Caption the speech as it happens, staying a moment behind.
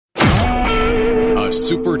A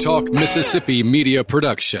Super Talk Mississippi media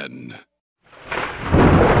production.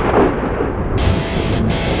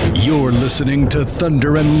 You're listening to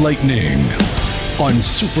Thunder and Lightning on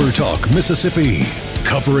Super Talk Mississippi,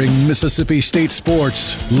 covering Mississippi State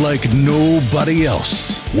sports like nobody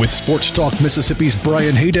else. With Sports Talk Mississippi's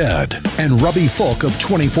Brian Haydad and Robbie Falk of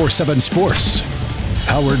 24/7 Sports.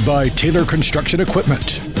 Powered by Taylor Construction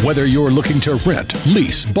Equipment. Whether you're looking to rent,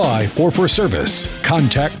 lease, buy, or for service,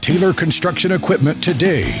 contact Taylor Construction Equipment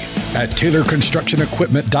today at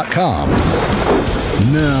TaylorConstructionEquipment.com.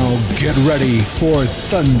 Now get ready for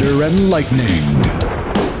Thunder and Lightning.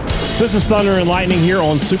 This is Thunder and Lightning here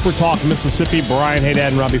on Super Talk Mississippi. Brian Haydad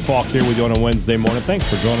and Robbie Falk here with you on a Wednesday morning.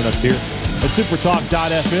 Thanks for joining us here at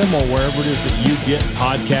supertalk.fm or wherever it is that you get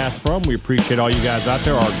podcasts from. We appreciate all you guys out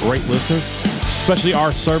there, our great listeners, especially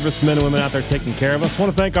our servicemen and women out there taking care of us. I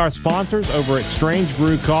want to thank our sponsors over at Strange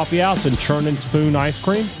Brew Coffee House and Churn and Spoon Ice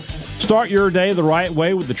Cream. Start your day the right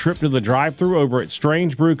way with the trip to the drive-thru over at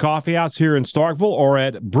Strange Brew Coffee House here in Starkville or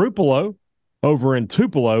at Brupolo over in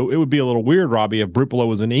Tupelo. It would be a little weird, Robbie, if Brupolo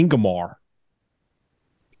was in Ingomar.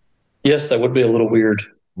 Yes, that would be a little weird.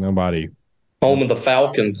 Nobody. Home of the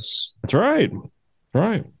Falcons. That's right. That's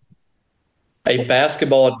right. A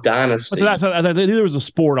basketball dynasty. There was a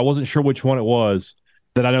sport. I wasn't sure which one it was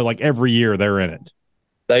that I know like every year they're in it.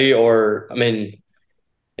 They are, I mean,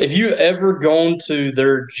 if you ever gone to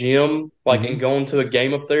their gym, like and gone to a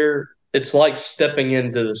game up there, it's like stepping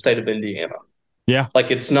into the state of Indiana. Yeah.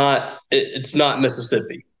 Like it's not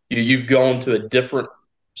Mississippi. You've gone to a different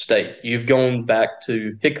state. You've gone back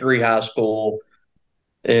to Hickory High School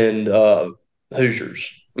and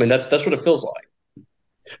Hoosiers. I mean, that's what it feels like.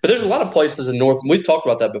 But there's a lot of places in North – we've talked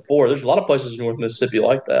about that before. There's a lot of places in North Mississippi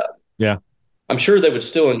like that. Yeah. I'm sure they would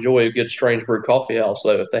still enjoy a good Strange Brew Coffee House,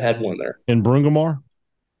 though, if they had one there. In Brungomar?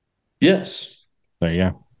 Yes. There you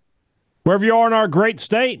go. Wherever you are in our great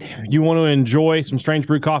state, you want to enjoy some Strange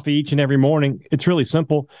Brew coffee each and every morning. It's really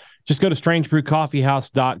simple. Just go to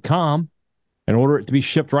strangebrewcoffeehouse.com and order it to be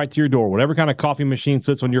shipped right to your door. Whatever kind of coffee machine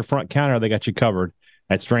sits on your front counter, they got you covered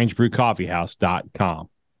at strangebrewcoffeehouse.com.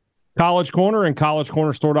 College Corner and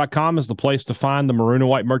collegecornerstore.com is the place to find the maroon and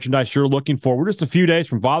white merchandise you're looking for. We're just a few days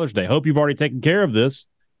from Father's Day. Hope you've already taken care of this.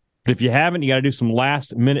 But if you haven't, you got to do some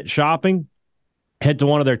last-minute shopping. Head to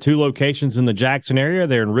one of their 2 locations in the Jackson area.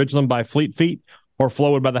 They're in Ridgeland by Fleet Feet or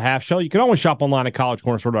Flowood by the Half Shell. You can always shop online at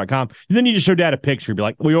collegecornerstore.com. And then you just show Dad a picture. Be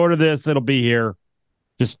like, we ordered this. It'll be here.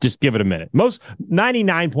 Just give it a minute. Most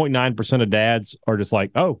 99.9% of dads are just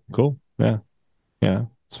like, oh, cool. Yeah,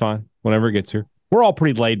 it's fine. Whenever it gets here. We're all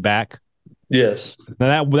pretty laid back. Yes.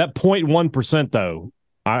 Now that 0.1% though,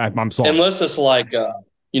 I'm sorry. Unless it's like a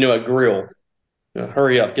grill.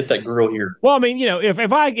 Hurry up, get that grill here. Well, I mean, if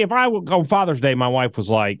I on Father's Day, my wife was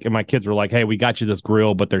like, and my kids were like, "Hey, we got you this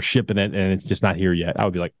grill, but they're shipping it and it's just not here yet." I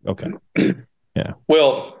would be like, "Okay, yeah."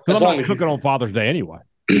 Well, as long as cooking on Father's Day anyway.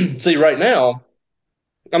 See, right now,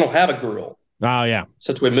 I don't have a grill. Oh yeah.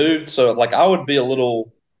 Since we moved, so like I would be a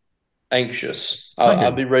little anxious.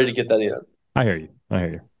 I'd be ready to get that in. I hear you.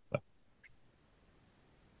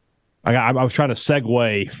 I was trying to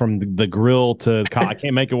segue from the grill to I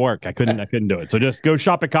can't make it work. I couldn't do it. So just go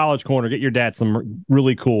shop at College Corner. Get your dad some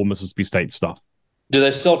really cool Mississippi State stuff. Do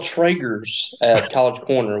they sell Traegers at College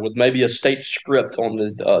Corner with maybe a state script on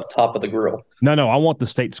the top of the grill? No. I want the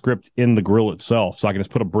state script in the grill itself, so I can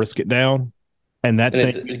just put a brisket down, and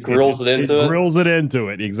it grills it into it. Grills it into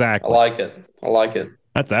it exactly. I like it.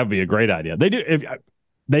 That'd be a great idea.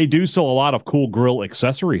 They do sell a lot of cool grill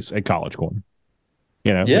accessories at College Corner.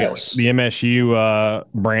 Yes. The MSU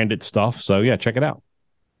branded stuff. So, yeah, check it out.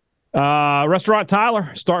 Restaurant Tyler,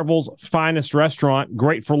 Starkville's finest restaurant.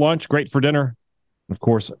 Great for lunch, great for dinner. Of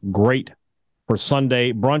course, great for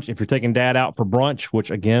Sunday brunch. If you're taking Dad out for brunch, which,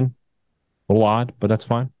 again, a little odd, but that's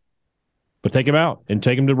fine. But take him out and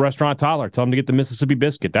take him to Restaurant Tyler. Tell him to get the Mississippi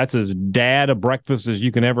biscuit. That's as dad a breakfast as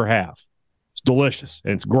you can ever have. It's delicious,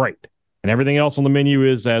 and it's great. And everything else on the menu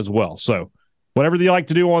is as well. So whatever you like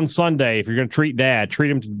to do on Sunday, if you're going to treat Dad,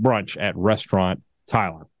 treat him to brunch at Restaurant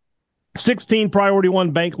Tyler. 16 Priority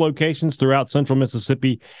One Bank locations throughout Central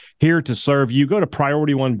Mississippi here to serve you. Go to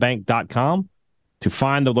PriorityOneBank.com to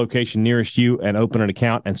find the location nearest you and open an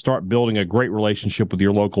account and start building a great relationship with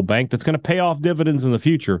your local bank that's going to pay off dividends in the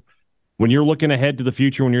future. When you're looking ahead to the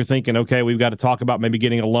future, when you're thinking, okay, we've got to talk about maybe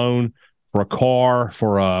getting a loan for a car,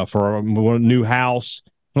 for a new house,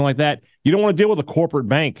 something like that. You don't want to deal with a corporate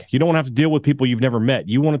bank. You don't want to have to deal with people you've never met.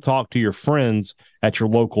 You want to talk to your friends at your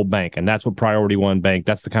local bank, and that's what Priority One Bank,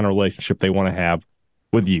 that's the kind of relationship they want to have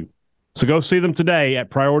with you. So go see them today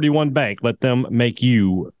at Priority One Bank. Let them make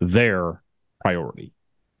you their priority.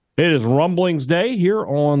 It is Rumblings Day here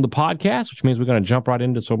on the podcast, which means we're going to jump right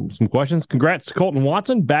into some questions. Congrats to Colton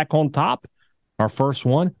Watson, back on top, our first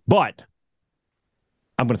one. But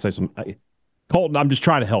I'm going to say Colton, I'm just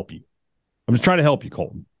trying to help you.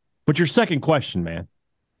 Colton. But your second question, man,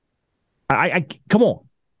 I come on.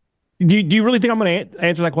 Do you really think I'm going to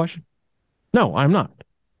answer that question? No, I'm not.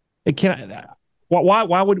 It can't. Why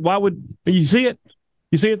would you see it?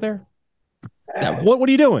 You see it there? What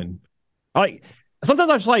are you doing? Like,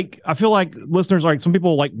 sometimes I feel like listeners, like some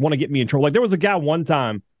people like want to get me in trouble. Like there was a guy one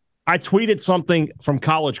time, I tweeted something from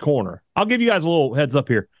College Corner. I'll give you guys a little heads up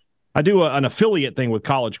here. I do an affiliate thing with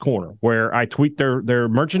College Corner where I tweet their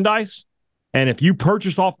merchandise. And if you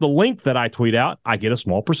purchase off the link that I tweet out, I get a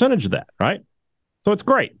small percentage of that, right? So it's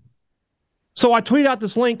great. So I tweet out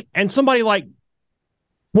this link and somebody like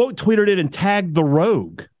quote tweeted it and tagged the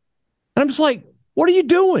Rogue. And I'm just like, what are you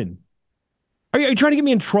doing? Are you trying to get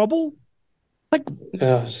me in trouble? Like,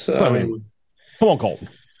 come on, Colton.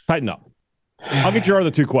 Tighten up. I'll get your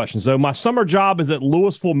other two questions, though. My summer job is at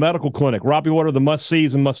Louisville Medical Clinic. Robbie, what are the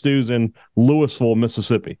must-sees and must-dos in Louisville,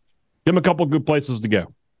 Mississippi? Give them a couple of good places to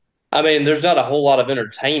go. I mean, there's not a whole lot of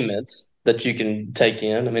entertainment that you can take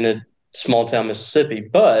in. I mean, it's small-town Mississippi,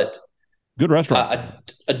 but good restaurant.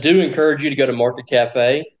 I do encourage you to go to Market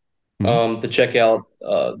Cafe to check out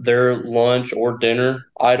their lunch or dinner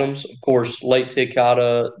items. Of course, Lake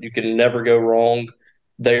Ticata, you can never go wrong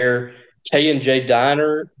there. K&J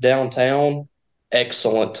Diner downtown,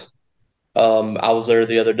 excellent. I was there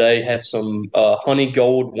the other day, had some honey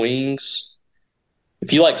gold wings.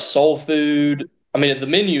 If you like soul food, I mean, the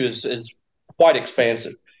menu is quite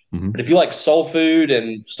expansive. But if you like soul food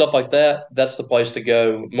and stuff like that, that's the place to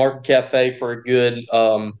go. Market Cafe for a good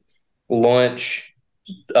lunch.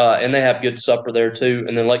 And they have good supper there too.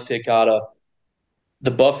 And then Lake Ticata,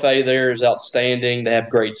 the buffet there is outstanding. They have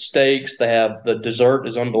great steaks. They have the dessert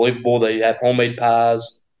is unbelievable. They have homemade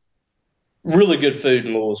pies. Really good food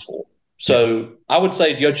in Louisville. So I would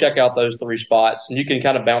say go check out those three spots, and you can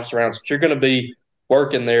kind of bounce around. Since you're going to be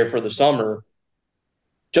working there for the summer,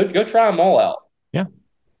 go try them all out. Yeah,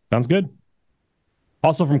 sounds good.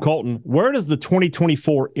 Also from Colton, where does the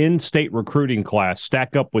 2024 in-state recruiting class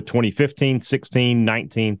stack up with 2015, 16,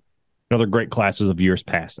 19, and other great classes of years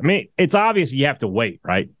past? I mean, it's obvious you have to wait,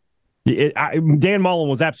 right? Dan Mullen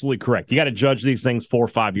was absolutely correct. You got to judge these things 4 or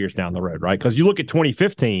 5 years down the road, right? Because you look at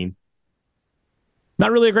 2015,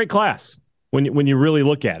 not really a great class when you really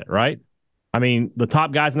look at it, right? I mean, the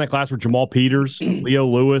top guys in that class were Jamal Peters, Leo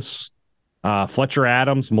Lewis, Fletcher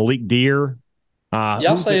Adams, Malik Deer,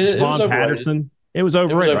 I'll say it was overrated. Patterson. It was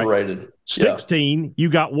overrated. Right? 16, you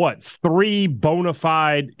got what? 3 bona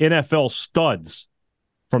fide NFL studs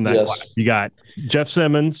from that class. You got Jeff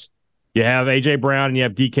Simmons, you have A.J. Brown, and you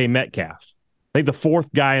have D.K. Metcalf. I think the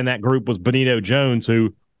fourth guy in that group was Benito Jones,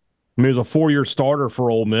 who he was a 4-year starter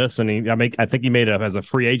for Ole Miss, and I think he made it as a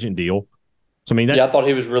free agent deal. So I mean, I thought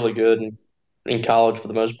he was really good in college for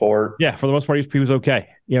the most part. Yeah, for the most part, he was okay.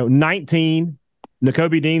 19,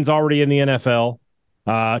 Nakobe Dean's already in the NFL.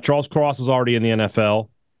 Charles Cross is already in the NFL.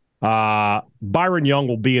 Byron Young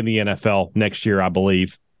will be in the NFL next year, I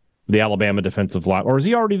believe, the Alabama defensive line. Or is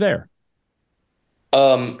he already there?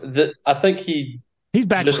 I think he's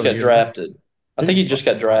back. Just got drafted. I think he just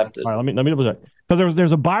got drafted. All right, let me double check. Because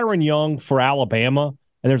there's a Byron Young for Alabama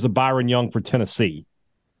and there's a Byron Young for Tennessee.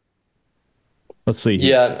 Let's see.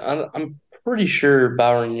 Yeah, I'm pretty sure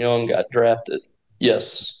Byron Young got drafted.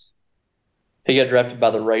 Yes, he got drafted by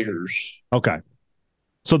the Raiders. Okay.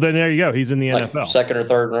 So then there you go. He's in the NFL. Second or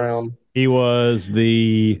third round. He was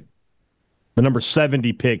the number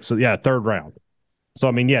 70 pick. So, yeah, third round. So,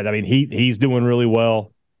 I mean, he's doing really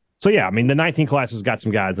well. So, yeah, I mean, the 19 class has got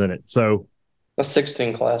some guys in it. So the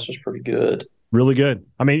 16 class was pretty good. Really good.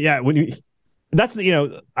 I mean, yeah, that's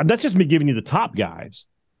just me giving you the top guys.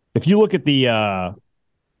 If you look at the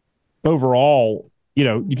overall,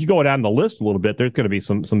 if you go down the list a little bit, there's going to be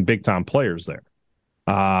some big-time players there.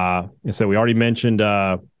 So we already mentioned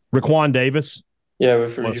Raekwon Davis. Yeah, we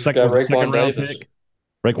forgot Raekwon Davis.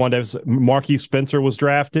 Raekwon Davis. Marquise Spencer was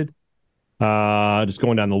drafted. Just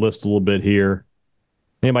going down the list a little bit here.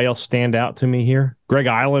 Anybody else stand out to me here? Greg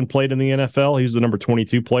Island played in the NFL. He was the number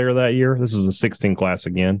 22 player that year. This is the 16 class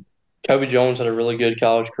again. Kobe Jones had a really good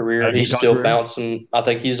college career. He's still bouncing. I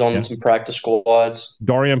think he's on some practice squads.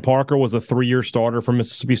 Darian Parker was a 3-year starter for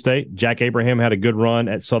Mississippi State. Jack Abraham had a good run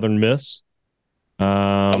at Southern Miss.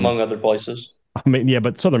 Among other places. I mean, yeah,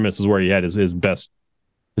 but Southern Miss is where he had his best.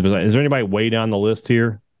 Is there anybody way down the list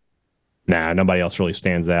here? Nah, nobody else really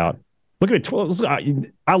stands out. Look at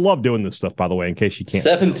it. I love doing this stuff, by the way, in case you can't.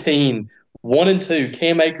 17, 1 and 2,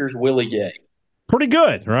 Cam Akers, Willie Gay. Pretty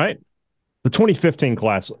good, right? The 2015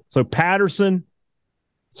 class. So Patterson,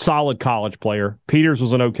 solid college player. Peters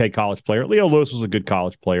was an okay college player. Leo Lewis was a good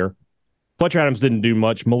college player. Fletcher Adams didn't do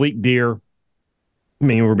much. Malik Deer, I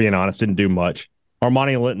mean, we're being honest, didn't do much.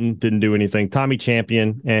 Armani Linton didn't do anything. Tommy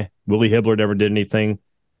Champion, Willie Hibbler never did anything.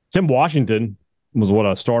 Tim Washington was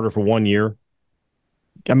a starter for 1 year.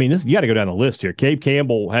 I mean, you got to go down the list here. Cabe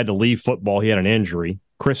Campbell had to leave football. He had an injury.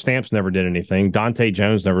 Chris Stamps never did anything. Dante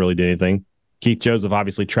Jones never really did anything. Keith Joseph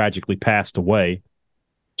obviously tragically passed away.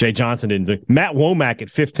 Jay Johnson didn't do. Matt Womack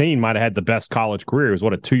at 15 might have had the best college career. He was,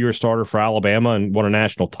 a 2-year starter for Alabama and won a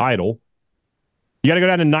national title. You got to go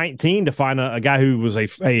down to 19 to find a guy who was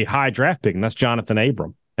a high draft pick, and that's Jonathan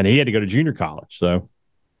Abram. And he had to go to junior college. So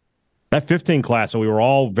that 15 class that we were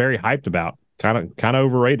all very hyped about, kind of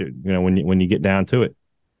overrated, when you get down to it.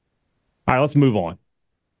 All right, let's move on.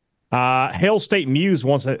 Hail State Muse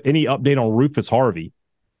wants any update on Rufus Harvey.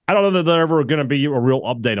 I don't know that there's ever going to be a real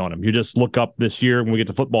update on him. You just look up this year when we get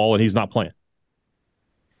to football and he's not playing.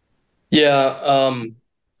 Yeah,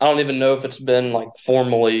 I don't even know if it's been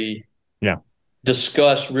formally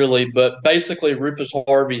discussed really, but basically Rufus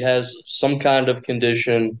Harvey has some kind of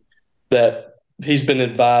condition that he's been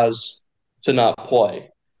advised to not play.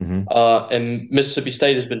 Mm-hmm. And Mississippi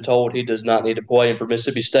State has been told he does not need to play. And for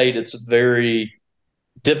Mississippi State, it's a very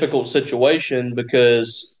difficult situation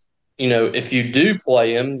because, if you do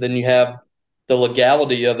play him, then you have the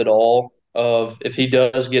legality of it all of if he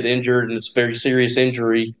does get injured and it's a very serious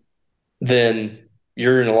injury, then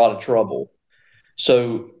you're in a lot of trouble.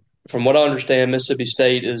 So from what I understand, Mississippi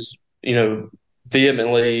State is,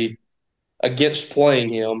 vehemently against playing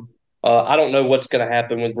him. I don't know what's going to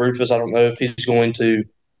happen with Rufus. I don't know if he's going to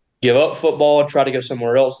give up football, try to go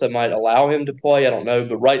somewhere else that might allow him to play. I don't know.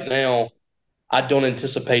 But right now, I don't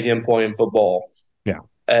anticipate him playing football. Yeah.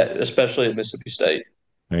 Especially at Mississippi State.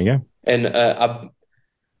 There you go. And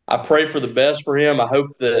I pray for the best for him. I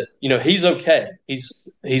hope that, he's okay.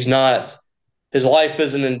 He's not – his life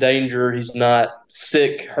isn't in danger. He's not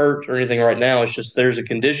sick, hurt, or anything right now. It's just there's a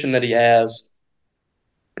condition that he has.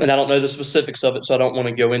 And I don't know the specifics of it, so I don't want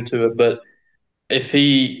to go into it. But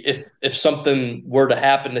if something were to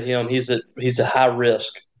happen to him, he's a high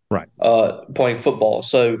risk, right? Playing football.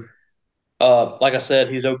 So, like I said,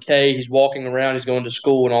 he's okay. He's walking around. He's going to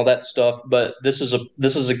school and all that stuff. But this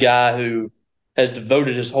is a guy who has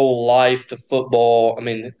devoted his whole life to football. I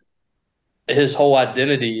mean, his whole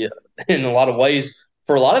identity, in a lot of ways,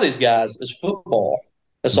 for a lot of these guys, is football.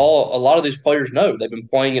 That's all a lot of these players know. They've been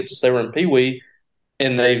playing it since they were in Pee Wee.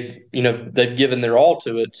 And they've given their all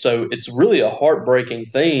to it. So it's really a heartbreaking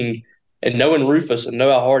thing. And knowing Rufus and know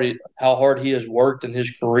how hard he has worked in his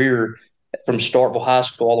career from Starkville High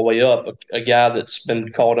School all the way up, a guy that's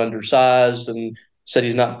been called undersized and said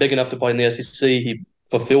he's not big enough to play in the SEC. He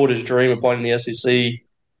fulfilled his dream of playing in the SEC.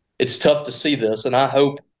 It's tough to see this, and I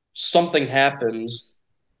hope something happens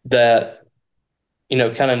that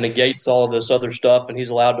kind of negates all of this other stuff, and he's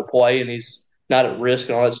allowed to play, and he's not at risk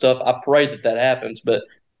and all that stuff. I pray that happens. But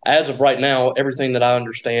as of right now, everything that I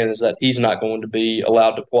understand is that he's not going to be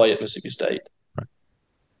allowed to play at Mississippi State. All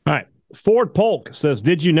right. Ford Polk says,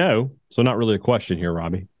 did you know? So not really a question here,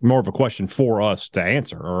 Robbie. More of a question for us to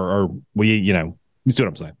answer. Or we, you see what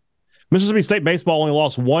I'm saying. Mississippi State baseball only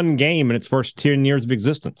lost one game in its first 10 years of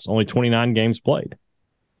existence. Only 29 games played.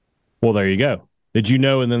 Well, there you go. Did you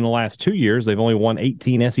know in the last 2 years, they've only won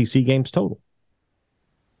 18 SEC games total?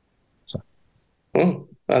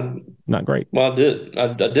 Not great. Well, I did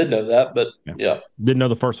know that, but yeah. Didn't know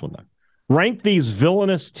the first one, though. Rank these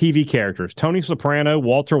villainous TV characters: Tony Soprano,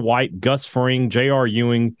 Walter White, Gus Fring, J.R.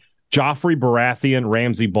 Ewing, Joffrey Baratheon,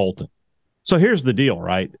 Ramsey Bolton. So here's the deal,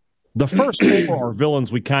 right? The first four are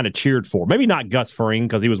villains we kind of cheered for. Maybe not Gus Fring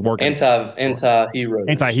because he was working anti-heroes.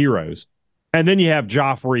 Anti-heroes. And then you have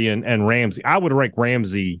Joffrey and Ramsey. I would rank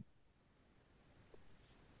Ramsey.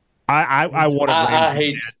 I want. I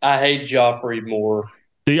hate Joffrey more.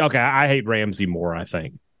 Okay, I hate Ramsey more, I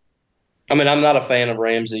think. I mean, I'm not a fan of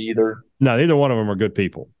Ramsey either. No, neither one of them are good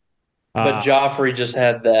people. But Joffrey just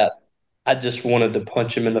had that. I just wanted to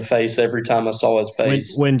punch him in the face every time I saw his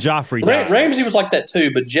face. When Joffrey died. Ramsey was like that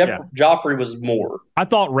too, but Joffrey was more. I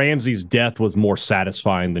thought Ramsey's death was more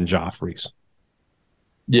satisfying than Joffrey's.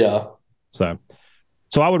 Yeah. So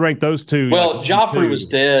I would rank those two. Well, Joffrey was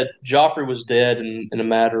dead. Joffrey was dead in a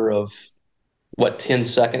matter of 10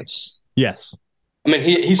 seconds. Yes. I mean,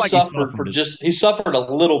 he suffered he suffered a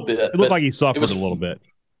little bit. It looked like he suffered a little bit.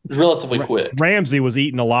 It was relatively quick. Ramsey was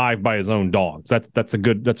eaten alive by his own dogs. That's a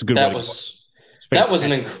good. That was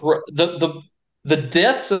an incredible. The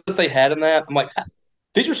deaths that they had in that. I'm like,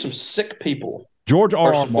 these are some sick people. George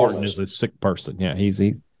R. R. Martin is a sick person. Yeah, he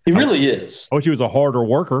really is. I wish he was a harder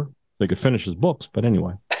worker. they could finish his books. But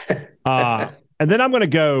anyway. And then I'm going to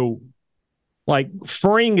go, like,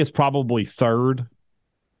 Fring is probably third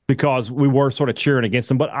because we were sort of cheering against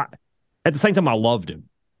him. But at the same time, I loved him.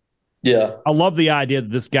 Yeah. I love the idea that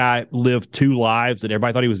this guy lived two lives, that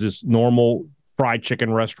everybody thought he was this normal fried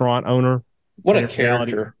chicken restaurant owner. What a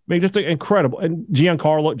character. I mean, just incredible. And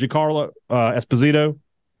Giancarlo Esposito,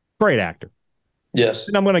 great actor. Yes.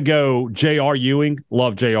 And I'm going to go J.R. Ewing.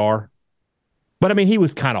 Love J.R. But, I mean, he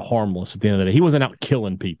was kind of harmless at the end of the day. He wasn't out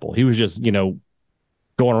killing people. He was just,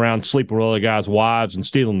 going around sleeping with other guys' wives and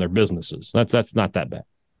stealing their businesses. That's not that bad.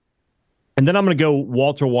 And then I'm going to go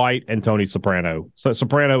Walter White and Tony Soprano. So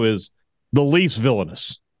Soprano is the least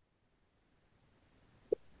villainous.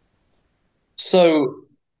 So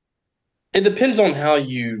it depends on how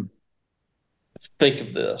you think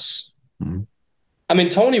of this. Mm-hmm. I mean,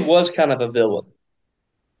 Tony was kind of a villain.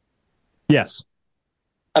 Yes.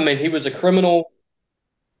 I mean, he was a criminal.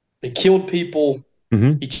 He killed people.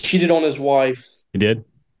 Mm-hmm. He cheated on his wife. He did.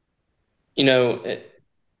 He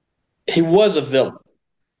was a villain.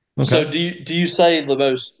 Okay. So do you say the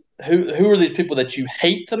most who are these people that you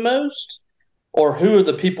hate the most, or who are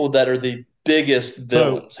the people that are the biggest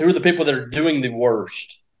villains? Who are the people that are doing the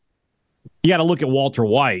worst? You got to look at Walter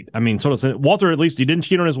White. I mean, Walter, at least he didn't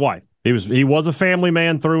cheat on his wife. He was a family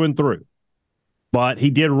man through and through. But he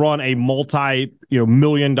did run a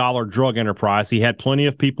multi-million-dollar drug enterprise. He had plenty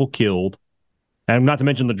of people killed. And not to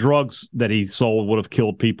mention the drugs that he sold would have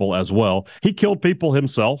killed people as well. He killed people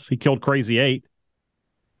himself. He killed Crazy 8.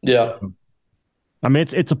 Yeah. So, I mean,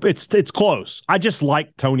 it's close. I just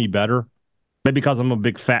like Tony better, maybe because I'm a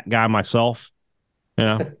big fat guy myself.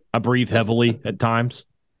 I breathe heavily at times.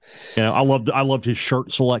 I loved his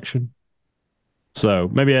shirt selection. So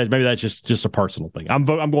maybe that's just a personal thing. I'm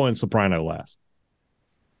going Soprano last.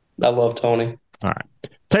 I love Tony. All right,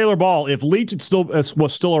 Taylor Ball. If Leach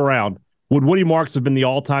was still around, would Woody Marks have been the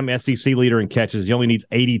all-time SEC leader in catches? He only needs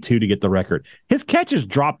 82 to get the record. His catches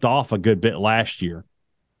dropped off a good bit last year.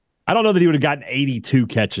 I don't know that he would have gotten 82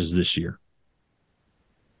 catches this year.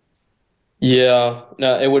 Yeah,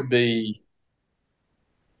 no, it'd be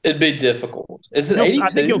difficult. Is it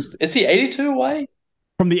 82? Is he 82 away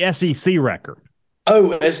from the SEC record?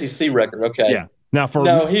 Oh, SEC record. Okay. Yeah. Now for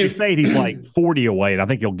Mississippi State, he's like 40 away, and I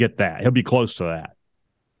think he'll get that. He'll be close to that.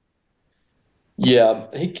 Yeah,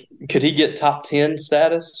 could he get top 10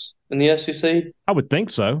 status in the SEC? I would think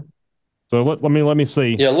so. So let me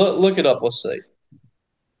see. Yeah, look it up. Let's see.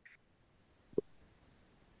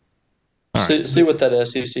 See what that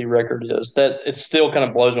SEC record is. That it still kind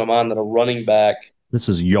of blows my mind that a running back. This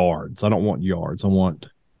is yards. I don't want yards. I want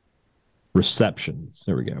receptions.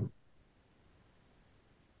 There we go.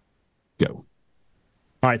 Go.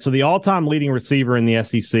 All right. So the all-time leading receiver in the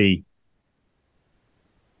SEC.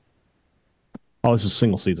 Oh, this is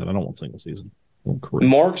single season. I don't want single season.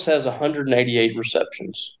 Marks has 188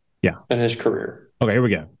 receptions. Yeah. In his career. Okay. Here we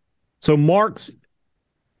go. So Marks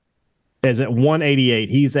is at 188.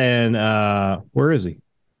 He's in, where is he?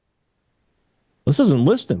 This doesn't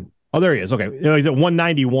list him. Oh, there he is. Okay. He's at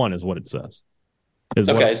 191 is what it says.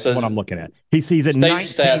 What I'm looking at. He's at 19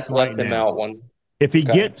 stats right left him now. out one. If he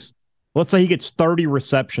gets, let's say he gets 30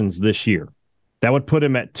 receptions this year, that would put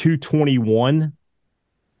him at 221.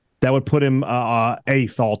 That would put him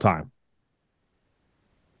eighth all time.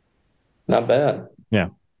 Not bad. Yeah.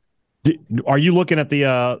 Are you looking at the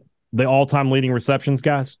all-time leading receptions,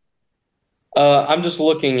 guys? I'm just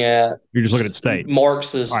looking at. You're just looking at states.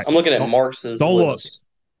 Marx's. Right. I'm looking at Marx's don't list.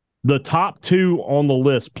 Look. The top two on the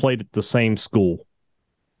list played at the same school.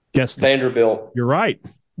 Guess Vanderbilt. You're right.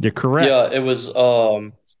 You're correct. Yeah, it was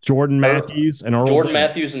Jordan Matthews and Earl Jordan Bennett.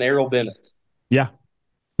 Matthews and Errol Bennett. Yeah.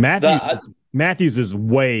 Matthews is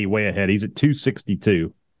way ahead. He's at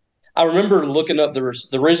 262. I remember looking up the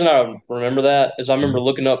reason I remember that is I remember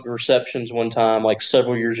looking up the receptions one time, like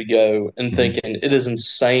several years ago, and thinking it is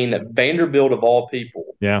insane that Vanderbilt, of all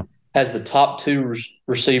people, has the top two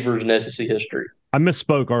receivers in SEC history. I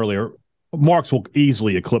misspoke earlier. Marks will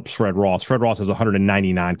easily eclipse Fred Ross. Fred Ross has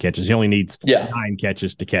 199 catches. He only needs 9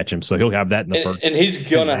 catches to catch him, so he'll have that in the first. And he's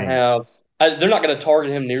gonna have. They're not going to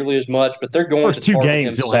target him nearly as much, but they're going first to target him.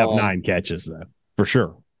 First 2 games, he'll have 9 catches, though, for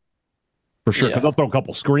sure. Because they'll throw a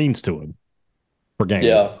couple screens to him per game.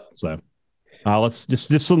 Yeah. So let's just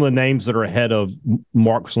some of the names that are ahead of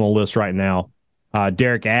Marks on the list right now.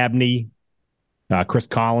 Derek Abney, Chris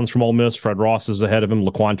Collins from Ole Miss. Fred Ross is ahead of him.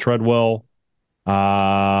 Laquan Treadwell.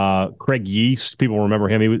 Craig Yeast. People remember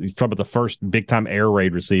him. He was probably the first big-time air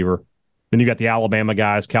raid receiver. Then you got the Alabama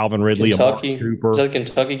guys, Calvin Ridley, Kentucky. Amari Cooper. Is that the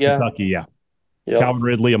Kentucky guy? Kentucky, yeah. Yep. Calvin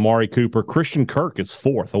Ridley, Amari Cooper. Christian Kirk is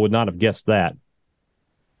 4th. I would not have guessed that.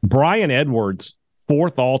 Brian Edwards,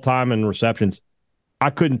 fourth all-time in receptions.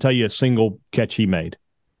 I couldn't tell you a single catch he made.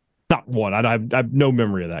 Not one. I have no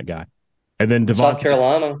memory of that guy. And then South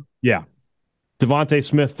Carolina. Yeah. Devontae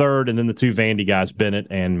Smith third, and then the two Vandy guys, Bennett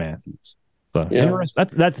and Matthews. So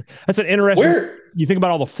that's an interesting. You think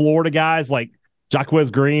about all the Florida guys like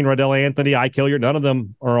Jaquez Green, Rodell Anthony, Ike Hilliard. None of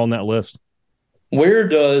them are on that list. Where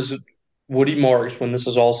does Woody Marks, when this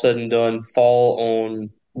is all said and done, fall on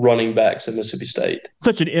running backs at Mississippi State?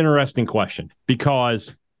 Such an interesting question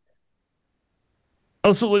because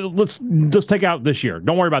let's take out this year.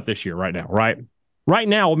 Don't worry about this year right now, right? Right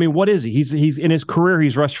now, I mean, what is he? He's in his career,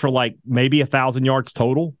 he's rushed for like maybe 1,000 yards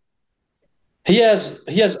total. He has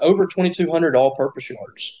over 2,200 all-purpose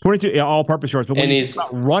yards. 22 all-purpose yards, but when he's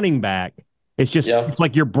running back, it's just it's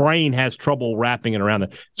like your brain has trouble wrapping it around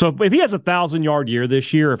it. So if he has 1,000-yard year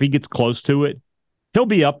this year, if he gets close to it, he'll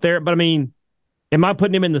be up there. But I mean, am I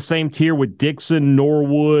putting him in the same tier with Dixon,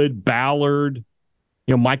 Norwood, Ballard,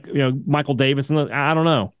 Michael Davis? I don't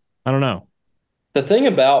know. The thing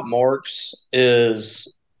about Marks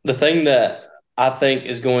is the thing that I think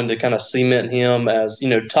is going to kind of cement him as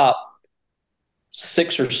top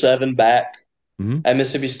 6 or 7 back at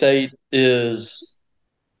Mississippi State is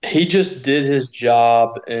he just did his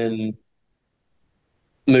job and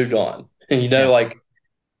moved on. And, like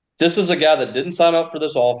this is a guy that didn't sign up for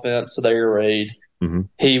this offense, so they air raid. Mm-hmm.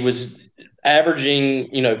 He was averaging,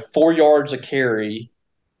 4 yards a carry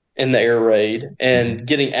in the air raid and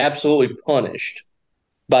getting absolutely punished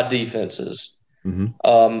by defenses.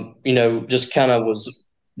 Mm-hmm. Just kind of was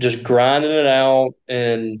just grinding it out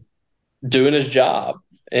and doing his job.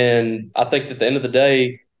 And I think at the end of the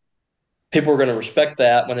day, people are going to respect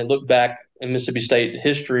that when they look back in Mississippi State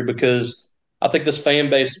history, because I think this fan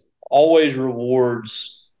base always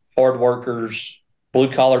rewards hard workers,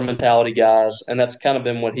 blue-collar mentality guys, and that's kind of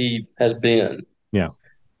been what he has been. Yeah.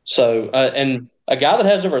 So, and a guy that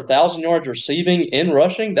has over 1,000 yards receiving and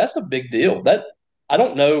rushing, that's a big deal. That I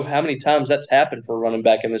don't know how many times that's happened for a running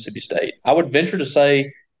back in Mississippi State. I would venture to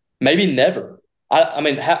say maybe never. I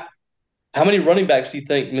mean, how many running backs do you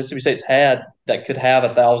think Mississippi State's had that could have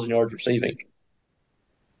 1,000 yards receiving?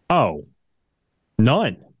 Oh,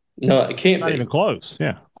 none. No, it can't be. Not even close.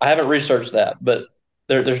 Yeah. I haven't researched that, but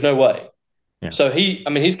there's no way. Yeah. So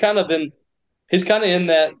he's kind of in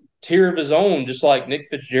that tier of his own, just like Nick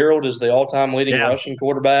Fitzgerald is the all-time leading rushing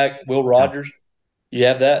quarterback. Will Rogers, you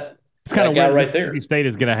have that. It's kind of guy right there. Mississippi State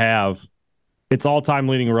is going to have its all-time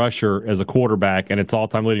leading rusher as a quarterback and its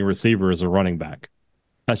all-time leading receiver as a running back.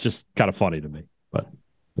 That's just kind of funny to me, but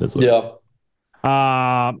yeah. Where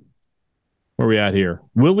are we at here?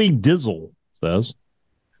 Willie Dizzle says,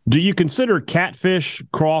 do you consider catfish,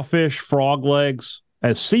 crawfish, frog legs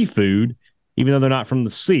as seafood, even though they're not from the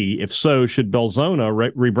sea? If so, should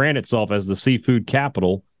Belzona rebrand itself as the seafood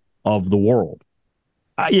capital of the world?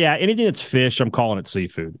 Yeah, anything that's fish, I'm calling it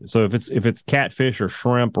seafood. So if it's catfish or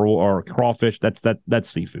shrimp or crawfish, that's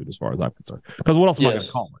seafood as far as I'm concerned. Because what else am I going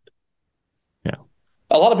to call it? Yeah.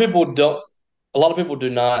 A lot of people do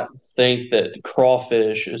not think that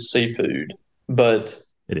crawfish is seafood, but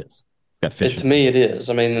it is. It's got fish. To me, it is.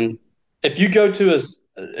 I mean, if you go to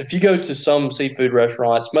some seafood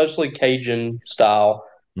restaurants, mostly Cajun style,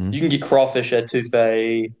 you can get crawfish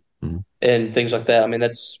etouffee and things like that. I mean,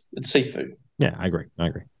 it's seafood. Yeah, I agree.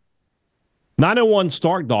 901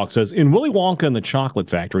 Stark Dog says, in Willy Wonka and the Chocolate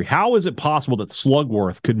Factory, how is it possible that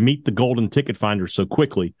Slugworth could meet the golden ticket finder so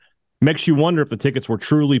quickly? Makes you wonder if the tickets were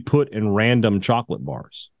truly put in random chocolate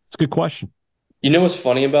bars. It's a good question. You know what's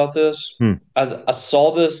funny about this? I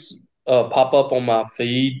saw this pop up on my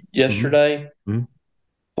feed yesterday, 3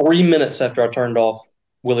 minutes after I turned off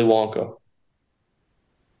Willy Wonka.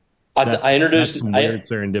 I introduced some weird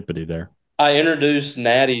serendipity there. I introduced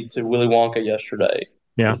Natty to Willy Wonka yesterday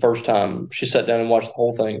for the first time. She sat down and watched the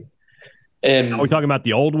whole thing. And are we talking about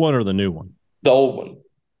the old one or the new one? The old one.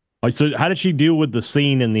 So how did she deal with the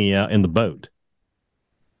scene in the boat?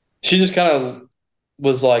 She just kind of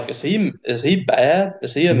was like, "Is he bad?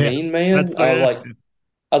 Is he a mean man?" I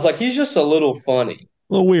was like, "He's just a little funny,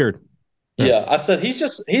 a little weird." Yeah, I said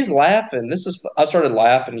he's laughing. I started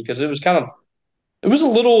laughing because it was a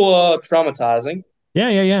little traumatizing.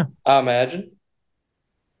 Yeah. I imagine.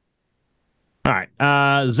 All right.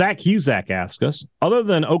 Zach Huzak asked us, other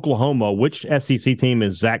than Oklahoma, which SEC team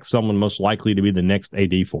is Zach someone most likely to be the next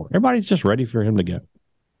AD for? Everybody's just ready for him to go.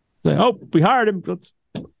 Say, we hired him.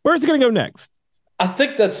 Where's he going to go next? I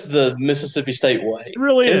think that's the Mississippi State way. It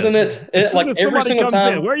really is. Isn't it? It's like every single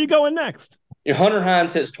time. Where are you going next? Hunter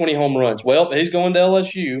Hines hits 20 home runs. Well, he's going to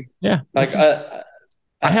LSU. Yeah. Like I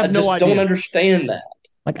have no idea. Don't understand that.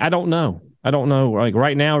 Like, I don't know. I don't know. Like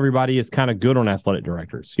right now, everybody is kind of good on athletic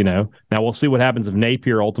directors. Now we'll see what happens if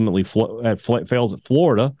Napier ultimately fails at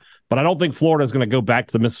Florida. But I don't think Florida is going to go back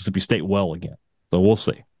to the Mississippi State well again. So we'll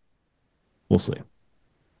see. We'll see.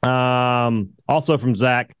 Also from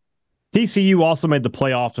Zach, TCU also made the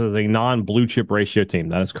playoffs as a non-blue chip ratio team.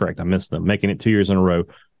 That is correct. I missed them, making it 2 years in a row.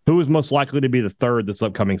 Who is most likely to be the third this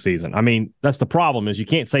upcoming season? I mean, that's the problem is you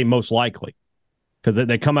can't say most likely because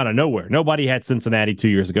they come out of nowhere. Nobody had Cincinnati 2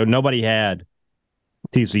 years ago. Nobody had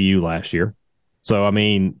TCU last year. So, I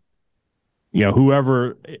mean,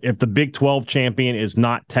 whoever, if the Big 12 champion is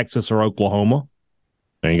not Texas or Oklahoma,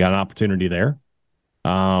 then you got an opportunity there.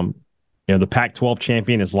 The Pac-12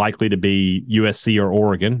 champion is likely to be USC or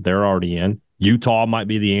Oregon. They're already in. Utah might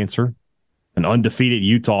be the answer. An undefeated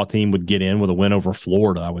Utah team would get in with a win over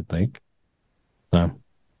Florida, I would think. So, I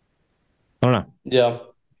don't know. Yeah.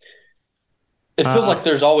 It feels like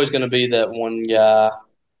there's always going to be that one guy.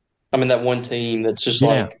 I mean, that one team that's just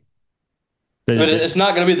but it's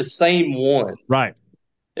not going to be the same one. Right.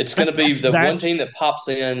 It's going to be the one team that pops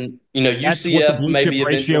in. UCF that's what the blue maybe chip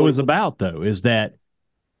ratio is about, though, is that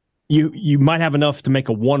you might have enough to make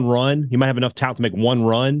a one run. You might have enough talent to make one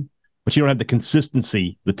run, but you don't have the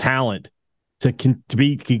consistency, the talent to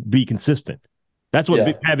be consistent. That's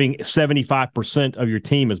what having 75% of your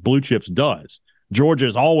team as blue chips does. Georgia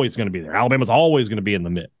is always going to be there. Alabama's always going to be in the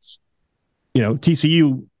mix.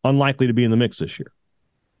 TCU unlikely to be in the mix this year.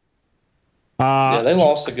 They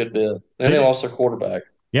lost a good bit. And they lost their quarterback.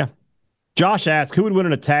 Yeah. Josh asked, who would win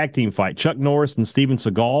in a tag team fight? Chuck Norris and Steven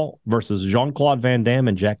Seagal versus Jean-Claude Van Damme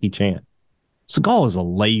and Jackie Chan. Seagal is a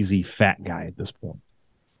lazy, fat guy at this point.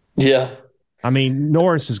 Yeah. I mean,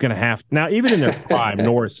 Norris is going to have – now, even in their prime,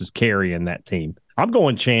 Norris is carrying that team. I'm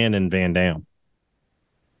going Chan and Van Damme.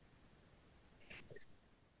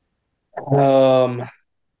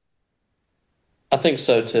 I think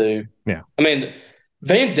so, too. Yeah. I mean,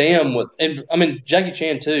 Van Damme and Jackie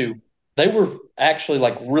Chan, too, they were actually,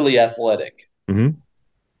 really athletic. Mm-hmm.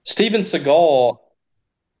 Steven Seagal,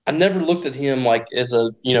 I never looked at him, as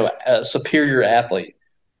a superior athlete.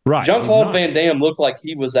 Right. Jean-Claude Van Damme looked like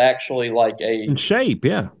he was actually in shape,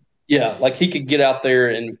 yeah. Yeah, he could get out there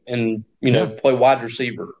and play wide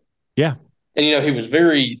receiver. Yeah. And he was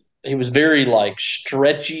very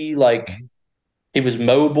stretchy, he was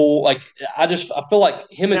mobile. I feel like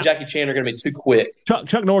him and Jackie Chan are going to be too quick.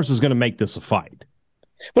 Chuck Norris is going to make this a fight.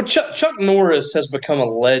 Well, Chuck Norris has become a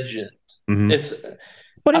legend. Mm-hmm.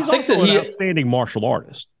 But he's also an outstanding martial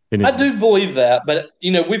artist. I do believe that, but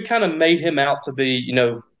we've kind of made him out to be,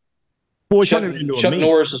 Chuck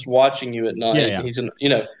Norris is watching you at night. Yeah. He's in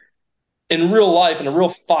real life, in a real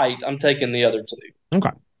fight, I'm taking the other two.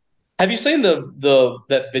 Okay. Have you seen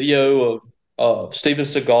that video of Steven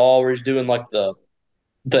Seagal where he's doing the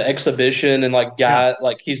exhibition and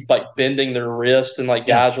he's bending their wrist and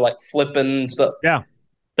guys are flipping and stuff? Yeah.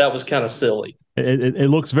 That was kind of silly. It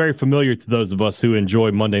looks very familiar to those of us who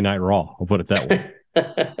enjoy Monday Night Raw. I'll put it that way.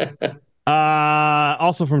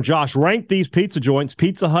 Also from Josh, rank these pizza joints: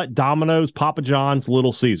 Pizza Hut, Domino's, Papa John's,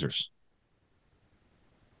 Little Caesars.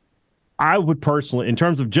 I would personally, in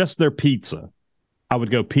terms of just their pizza, I would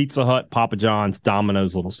go Pizza Hut, Papa John's,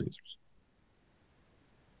 Domino's, Little Caesars.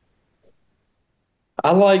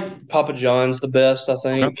 I like Papa John's the best, I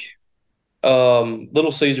think. Okay.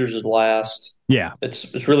 Little Caesars is last. Yeah.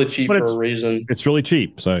 It's really cheap for a reason. It's really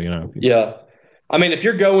cheap, so Yeah. I mean, if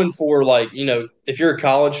you're going for if you're a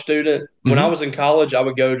college student, when I was in college, I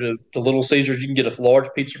would go to Little Caesars. You can get a large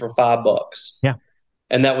pizza for $5. Yeah.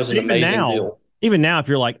 And that was an amazing deal. Even now, if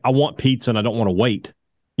you're like, I want pizza and I don't want to wait,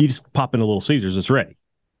 you just pop into Little Caesars, it's ready.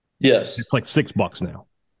 Yes. It's like $6 now.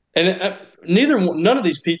 And none of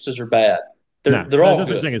these pizzas are bad. They're all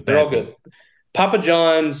good. They're all good. Papa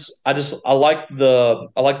John's, I like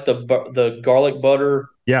the garlic butter.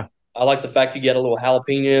 Yeah. I like the fact you get a little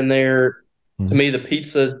jalapeno in there. Mm-hmm. To me, the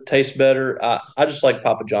pizza tastes better. I just like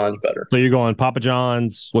Papa John's better. So you're going Papa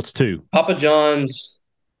John's. What's two? Papa John's,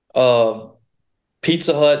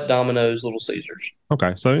 Pizza Hut, Domino's, Little Caesars.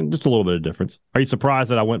 Okay, so just a little bit of difference. Are you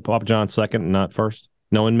surprised that I went Papa John's second and not first,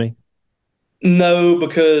 knowing me? No,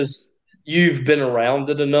 because you've been around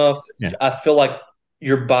it enough. Yeah. I feel like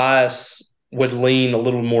your bias would lean a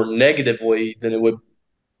little more negatively than it would.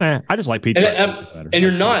 I just like pizza. And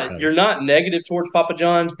you're not negative towards Papa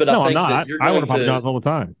John's, but I think that you're going I order Papa John's all the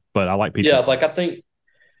time, but I like pizza. Yeah, I think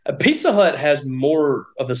Pizza Hut has more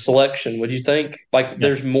of a selection. Would you think?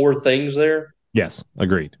 There's more things there. Yes,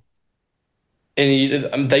 agreed.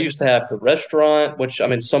 And they used to have the restaurant, which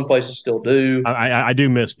some places still do. I do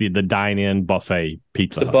miss the dine-in buffet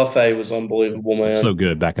pizza. The buffet was unbelievable, man. So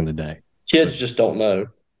good back in the day. Kids just don't know.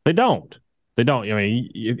 They don't. I mean,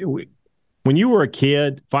 when you were a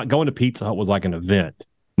kid, going to Pizza Hut was like an event.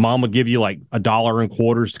 Mom would give you like $1 in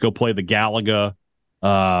quarters to go play the Galaga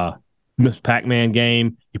Miss Pac-Man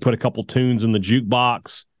game. You put a couple tunes in the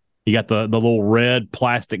jukebox. You got the little red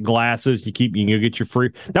plastic glasses. You can get your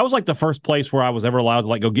free. That was like the first place where I was ever allowed to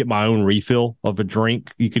like go get my own refill of a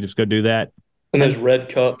drink. You could just go do that. And those red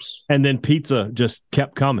cups. And then pizza just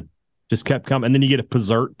kept coming. And then you get a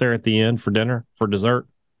dessert there at the end for dessert.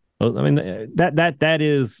 I mean, that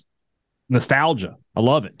is nostalgia. I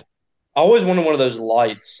love it. I always wanted one of those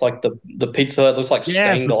lights, like the Pizza Hut looks like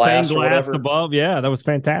stained glass or whatever. Above. Yeah, that was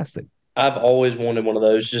fantastic. I've always wanted one of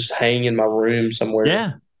those just hang in my room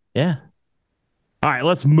somewhere. Yeah. All right,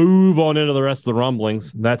 let's move on into the rest of the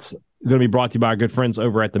rumblings. That's going to be brought to you by our good friends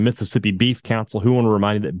over at the Mississippi Beef Council, who want to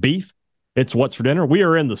remind you that beef, it's what's for dinner. We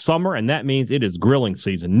are in the summer, and that means it is grilling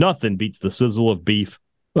season. Nothing beats the sizzle of beef.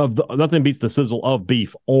 Nothing beats the sizzle of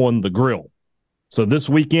beef on the grill. So this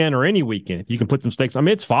weekend or any weekend, if you can put some steaks. I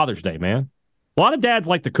mean, it's Father's Day, man. A lot of dads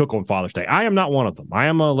like to cook on Father's Day. I am not one of them. I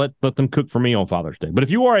am a let them cook for me on Father's Day. But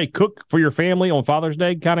if you are a cook for your family on Father's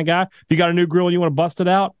Day kind of guy, if you got a new grill and you want to bust it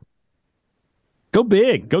out, go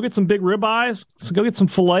big. Go get some big ribeyes. So go get some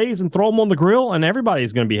fillets and throw them on the grill, and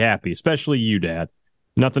everybody's going to be happy, especially you, Dad.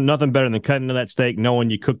 Nothing better than cutting into that steak, knowing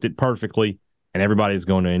you cooked it perfectly, and everybody's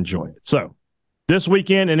going to enjoy it. So this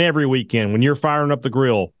weekend and every weekend, when you're firing up the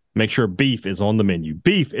grill, make sure beef is on the menu.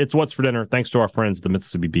 Beef, it's what's for dinner, thanks to our friends at the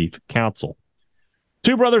Mississippi Beef Council.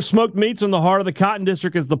 Two Brothers Smoked Meats in the heart of the Cotton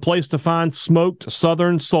District is the place to find smoked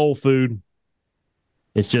Southern soul food.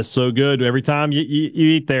 It's just so good. Every time you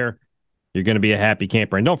eat there, you're going to be a happy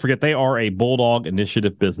camper. And don't forget, they are a Bulldog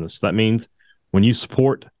Initiative business. That means when you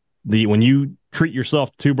treat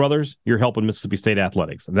yourself to Two Brothers, you're helping Mississippi State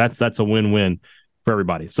athletics. That's a win-win for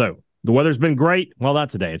everybody. So the weather's been great. Well, not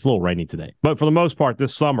today. It's a little rainy today. But for the most part,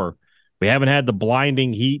 this summer, we haven't had the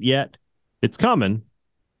blinding heat yet. It's coming.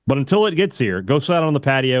 But until it gets here, go sit out on the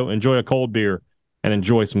patio, enjoy a cold beer, and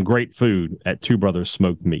enjoy some great food at Two Brothers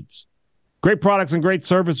Smoked Meats. Great products and great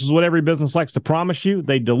service is what every business likes to promise you.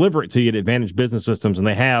 They deliver it to you at Advantage Business Systems, and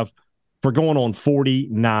they have for going on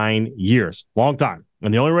 49 years. Long time.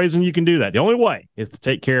 And the only reason you can do that, the only way, is to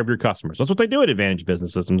take care of your customers. That's what they do at Advantage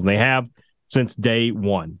Business Systems, and they have since day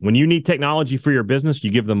one. When you need technology for your business, you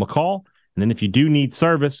give them a call, and then if you do need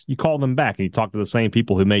service, you call them back, and you talk to the same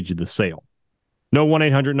people who made you the sale. No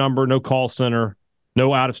 1-800 number, no call center,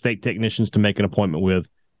 no out-of-state technicians to make an appointment with,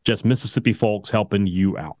 just Mississippi folks helping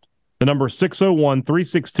you out. The number is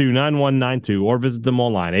 601-362-9192, or visit them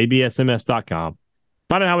online, absms.com.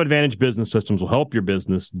 Find out how Advantage Business Systems will help your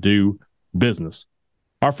business do business.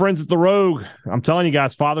 Our friends at The Rogue, I'm telling you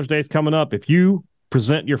guys, Father's Day is coming up. If you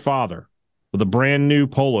present your father with a brand new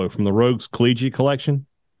polo from The Rogue's Collegiate Collection,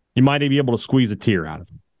 you might be able to squeeze a tear out of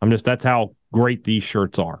him. That's how great these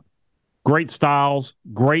shirts are. Great styles,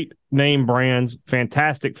 great name brands,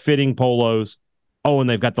 fantastic fitting polos. Oh, and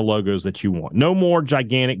they've got the logos that you want. No more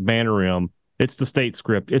gigantic banner M. It's the state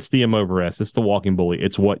script. It's the M over S. It's the walking bully.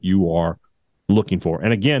 It's what you are looking for.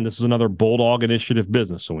 And again, this is another Bulldog Initiative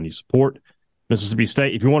business. So when you support Mississippi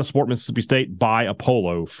State, if you want to support Mississippi State, buy a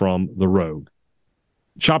polo from The Rogue.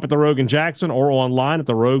 Shop at The Rogue in Jackson or online at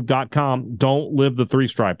therogue.com. Don't live the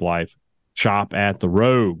three-stripe life. Shop at The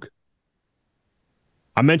Rogue.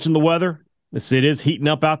 I mentioned the weather. It is heating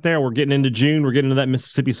up out there. We're getting into June. We're getting into that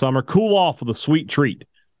Mississippi summer. Cool off with a sweet treat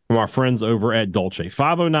from our friends over at Dolce.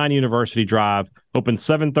 509 University Drive, open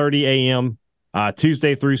 7:30 a.m.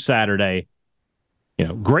 Tuesday through Saturday.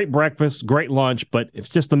 Great breakfast, great lunch, but if it's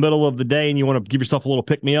just the middle of the day and you want to give yourself a little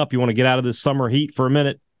pick-me-up, you want to get out of this summer heat for a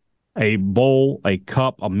minute, a bowl, a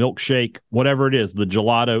cup, a milkshake, whatever it is, the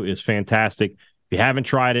gelato is fantastic. If you haven't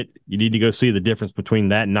tried it, you need to go see the difference between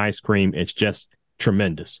that and ice cream. It's just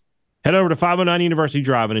tremendous. Head over to 509 University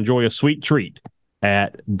Drive and enjoy a sweet treat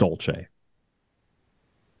at Dolce.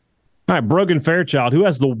 All right, Brogan Fairchild, who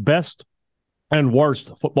has the best and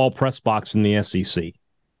worst football press box in the SEC?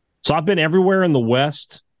 So I've been everywhere in the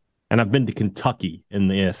West, and I've been to Kentucky in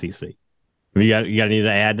the SEC. You got anything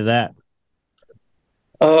to add to that?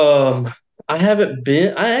 I haven't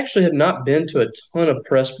been. I actually have not been to a ton of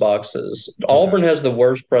press boxes. Okay. Auburn has the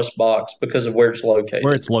worst press box because of where it's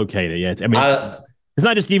located. Yeah. It's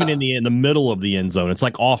not just even in the middle of the end zone. It's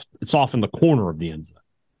like off. It's off in the corner of the end zone.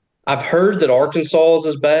 I've heard that Arkansas is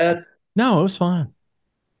as bad. No, it was fine.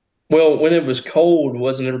 Well, when it was cold,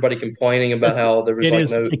 wasn't everybody complaining about how there was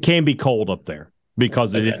It can be cold up there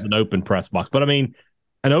because it is an open press box. But I mean,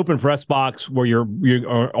 an open press box where you're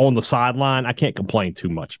on the sideline, I can't complain too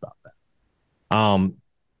much about that. I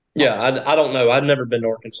don't know. I've never been to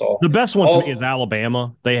Arkansas. The best one to me is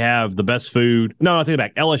Alabama. They have the best food. No, I take it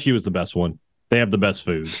back. LSU is the best one. They have the best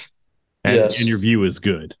food. and Yes. your view is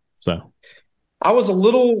good. So I was a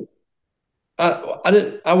little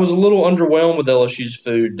I was a little underwhelmed with LSU's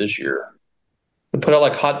food this year. They put out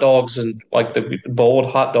like hot dogs and like the boiled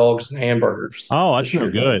hot dogs and hamburgers that's this no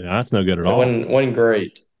year. good. That's no good at It all. wasn't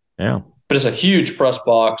great. Yeah. But it's a huge press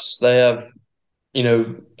box. They have,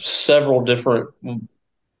 several different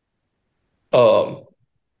um,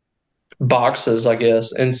 boxes, I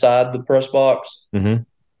guess, inside the press box.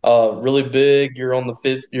 Mm-hmm. Really big. You're on the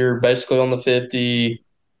fifth. You're basically on the 50.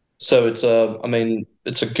 So it's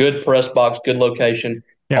a good press box, good location.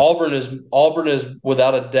 Yeah. Auburn is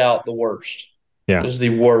without a doubt the worst. Yeah. Is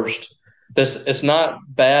the worst. It's not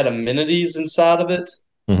bad amenities inside of it,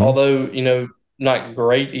 Mm-hmm. although not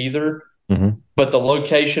great either. Mm-hmm. But the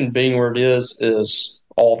location being where it is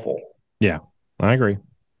awful. Yeah. I agree.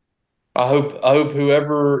 I hope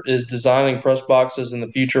whoever is designing press boxes in the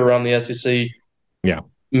future around the SEC Yeah.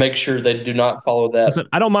 make sure they do not follow that. Listen,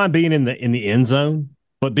 I don't mind being in the end zone,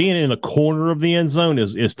 but being in the corner of the end zone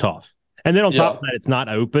is tough. And then on top of that, it's not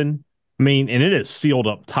open. I mean, and it is sealed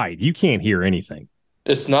up tight. You can't hear anything.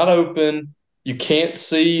 It's not open. You can't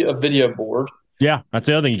see a video board. Yeah, that's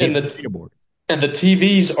the other thing. You can't And see a video board. And the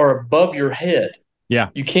TVs are above your head. Yeah.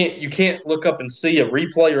 You can't look up and see a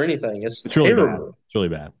replay or anything. It's really terrible. bad. It's really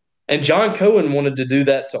bad. And John Cohen wanted to do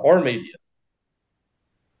that to our media.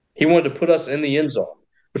 He wanted to put us in the end zone,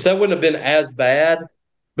 which that wouldn't have been as bad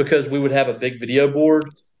because we would have a big video board.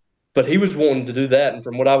 But he was wanting to do that, and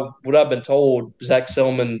from what I've been told, Zach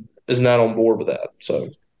Selman is not on board with that. So,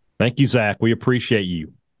 thank you, Zach. We appreciate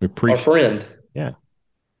you. We appreciate our friend. Yeah.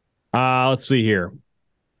 Let's see here.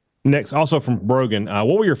 Next, also from Brogan,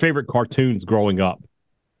 what were your favorite cartoons growing up?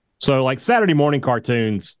 So, like Saturday morning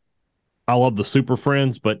cartoons, I love the Super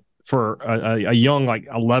Friends, but for a young, like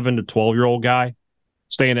 11 to 12-year-old guy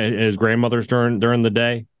staying at his grandmother's during the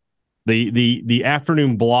day, the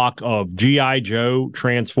afternoon block of G.I. Joe,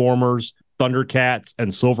 Transformers, Thundercats,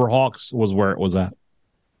 and Silverhawks was where it was at.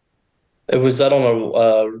 Was that on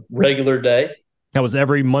a regular day? That was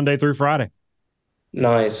every Monday through Friday.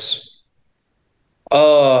 Nice.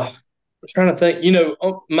 I'm trying to think.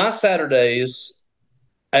 My Saturdays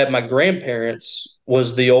at my grandparents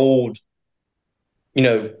was the old,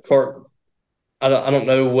 car. I don't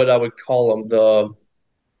know what I would call them.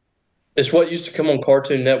 It's what used to come on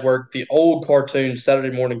Cartoon Network. The old cartoons,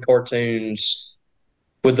 Saturday morning cartoons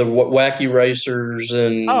with the wacky racers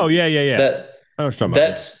and yeah. that. I was talking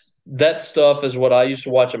about That stuff is what I used to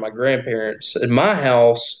watch at my grandparents. In my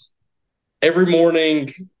house, every morning,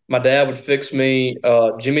 my dad would fix me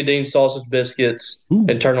Jimmy Dean sausage biscuits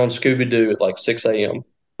and turn on Scooby Doo at like 6 a.m.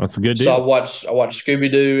 That's a good deal. So I watch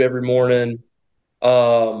Scooby Doo every morning.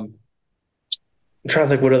 I'm trying to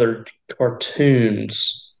think what other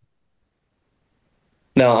cartoons.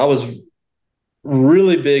 Now, I was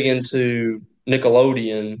really big into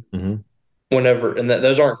Nickelodeon whenever, and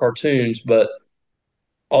those aren't cartoons, but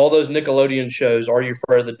all those Nickelodeon shows, Are You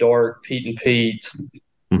Afraid of the Dark, Pete and Pete,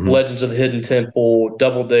 Legends of the Hidden Temple,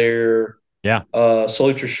 Double Dare,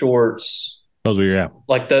 Salute Your Shorts. Those were your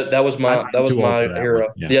like that was my era.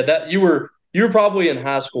 Yeah, that you were probably in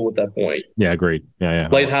high school at that point. Yeah, agreed. Yeah.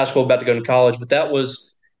 Late high school, about to go to college, but that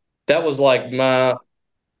was like my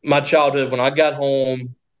childhood. When I got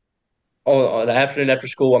home on the afternoon after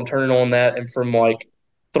school, I'm turning on that, and from like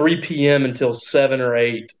 3 p.m. until 7 or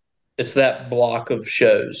 8, it's that block of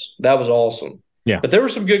shows. That was awesome. Yeah. But there were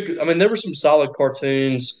some good. I mean, there were some solid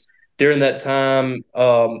cartoons during that time.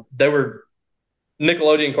 There were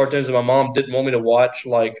Nickelodeon cartoons that my mom didn't want me to watch,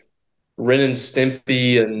 like Ren and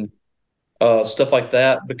Stimpy and stuff like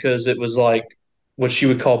that, because it was like what she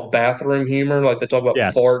would call bathroom humor. Like they talk about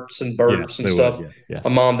farts and burps and stuff. Yes. My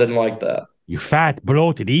mom didn't like that. You fat,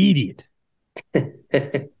 bloated idiot.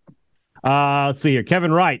 Let's see here.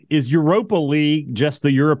 Kevin Wright, is Europa League just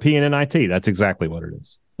the European NIT? That's exactly what it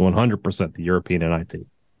is. 100% the European NIT.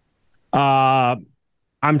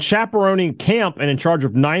 I'm chaperoning camp and in charge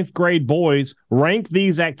of 9th grade boys. Rank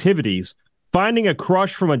these activities: finding a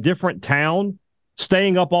crush from a different town,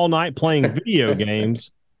 staying up all night playing video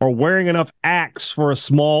games, or wearing enough Axe for a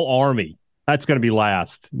small army. That's going to be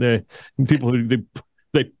last. The people who they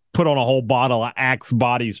put on a whole bottle of Axe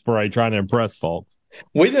body spray trying to impress folks.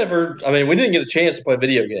 We didn't get a chance to play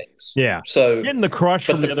video games. Yeah. So getting the crush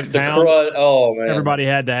from the other town. Oh man, everybody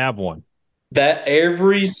had to have one. That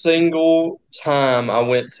every single time I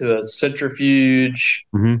went to a centrifuge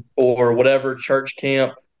or whatever church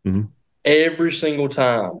camp, every single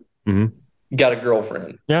time got a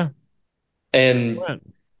girlfriend. Yeah. And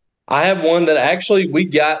I have one that actually we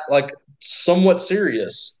got like somewhat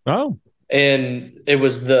serious. Oh. and it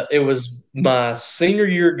was my senior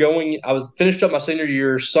year going. I was finished up my senior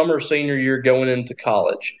year, summer senior year going into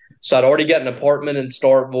college. So I'd already got an apartment in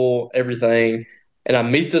Starkville, everything, and I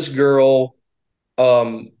meet this girl,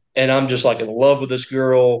 and I'm just like in love with this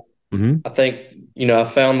girl. Mm-hmm. I think I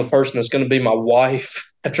found the person that's going to be my wife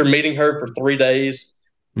after meeting her for 3 days.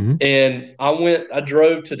 Mm-hmm. And I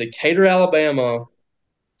drove to Decatur, Alabama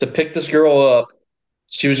to pick this girl up.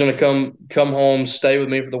 She was going to come home, stay with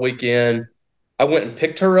me for the weekend. I went and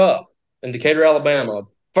picked her up in Decatur, Alabama.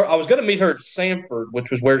 I was going to meet her at Sanford,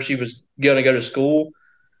 which was where she was going to go to school,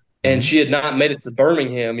 and she had not made it to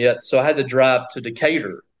Birmingham yet. So I had to drive to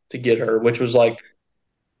Decatur to get her, which was like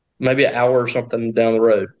maybe an hour or something down the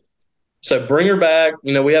road. So bring her back.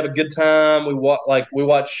 We have a good time.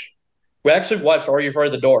 We actually watched Are You Afraid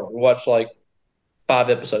of the Dark? We watched like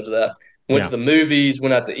 5 episodes of that. Went to the movies,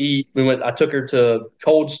 went out to eat. I took her to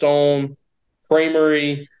Cold Stone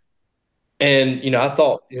Creamery, and I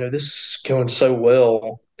thought, this is going so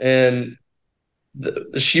well. And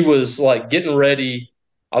she was like getting ready.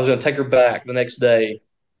 I was going to take her back the next day,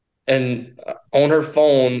 and on her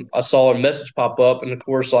phone, I saw a message pop up, and of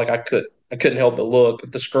course, like I couldn't help but look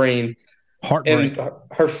at the screen. Heartbreak. And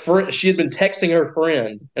her friend, she had been texting her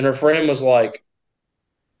friend, and her friend was like,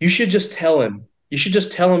 "You should just tell him. You should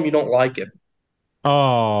just tell him you don't like him."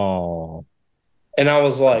 Oh, And I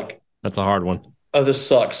was like, that's a hard one. "Oh, this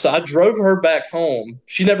sucks." So I drove her back home.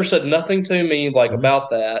 She never said nothing to me about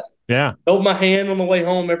that. Yeah. Held my hand on the way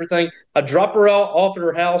home, everything. I drop her off at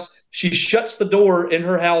her house. She shuts the door in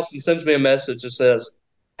her house and sends me a message that says,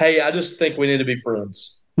 "Hey, I just think we need to be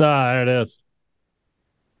friends." There it is.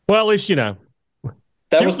 Well, at least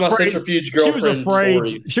that was my centrifuge girlfriend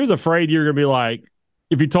story. She was afraid you were gonna be like,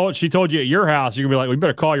 if she told you at your house, you're gonna be like, we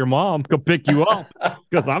better call your mom, go pick you up,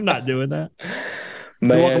 because I'm not doing that.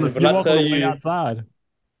 Man, when I tell you, outside.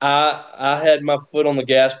 I had my foot on the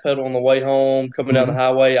gas pedal on the way home, coming down the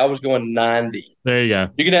highway. I was going 90. There you go.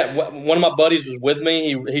 You can have one of my buddies was with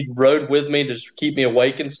me. He rode with me to keep me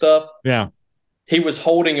awake and stuff. Yeah. He was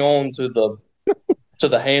holding on to the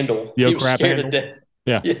handle. He was scared to death.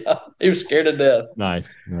 Yeah. Yeah. He was scared to death. Nice.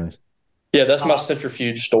 Yeah, that's my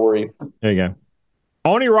centrifuge story. There you go.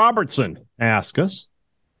 Oni Robertson asked us,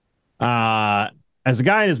 as a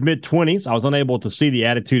guy in his mid-20s, I was unable to see the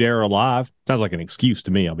Attitude Era live. Sounds like an excuse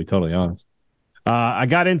to me, I'll be totally honest. I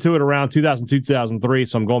got into it around 2002, 2003,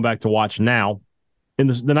 so I'm going back to watch now. In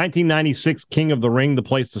the 1996 King of the Ring the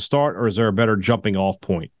place to start, or is there a better jumping-off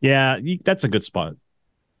point? Yeah, that's a good spot.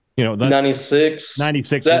 96.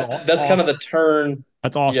 96. That's kind of the turn.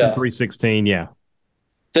 That's Austin 316, yeah.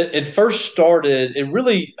 It first started, it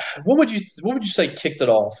really, what would you say kicked it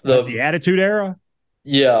off? The Attitude Era?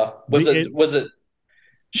 Yeah. Was it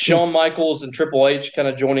Shawn Michaels and Triple H kind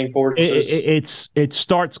of joining forces? It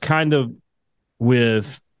starts kind of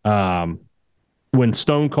with when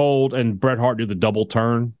Stone Cold and Bret Hart do the double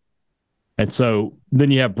turn. And so then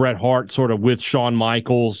you have Bret Hart sort of with Shawn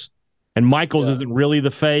Michaels, and Michaels isn't really the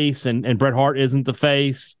face, and Bret Hart isn't the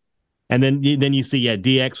face. And then you see,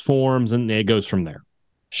 DX forms, and it goes from there.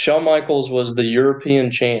 Shawn Michaels was the European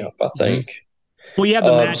champ, I think. Mm-hmm. Well, you have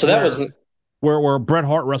the match so that was where Bret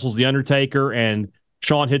Hart wrestles The Undertaker, and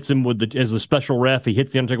Shawn hits him as the special ref. He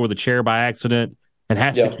hits The Undertaker with a chair by accident and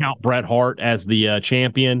has to count Bret Hart as the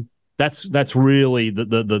champion. That's really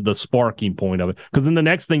the sparking point of it. Because then the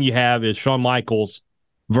next thing you have is Shawn Michaels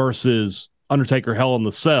versus Undertaker Hell in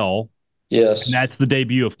the Cell. Yes. And that's the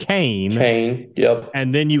debut of Kane. Yep.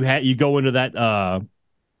 And then you go into that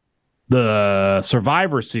the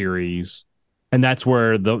Survivor Series, and that's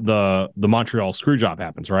where the Montreal Screwjob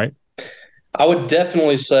happens, right? I would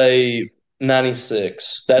definitely say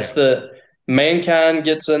 96. That's the Mankind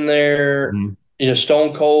gets in there. Mm-hmm.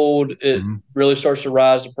 Stone Cold, it really starts to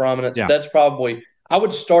rise to prominence. Yeah. That's probably, I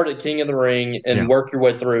would start at King of the Ring and work your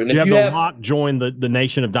way through. And if you have Rock join the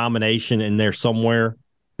Nation of Domination in there somewhere,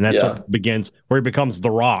 and that's what begins where he becomes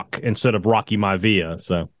The Rock instead of Rocky Maivia.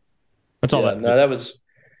 So that's all that. No, that was.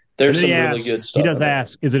 There's some really good stuff. He does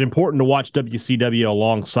ask, is it important to watch WCW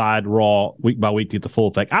alongside Raw week by week to get the full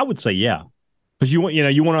effect? I would say yeah, because you want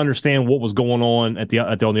to understand what was going on on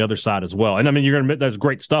the other side as well. And I mean, you're going to admit there's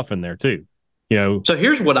great stuff in there too. So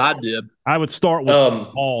here's what I did. I would start with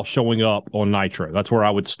Paul showing up on Nitro. That's where I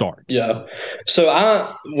would start. Yeah. So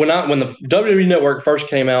when the WWE Network first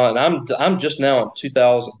came out, and I'm just now in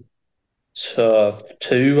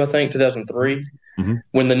 2002, I think 2003. Mm-hmm.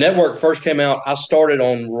 When the network first came out, I started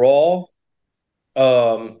on Raw,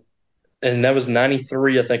 and that was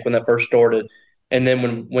 93, I think, when that first started. And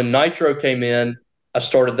then when Nitro came in, I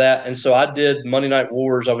started that. And so I did Monday Night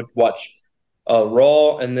Wars. I would watch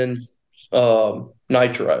Raw and then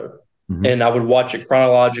Nitro. and I would watch it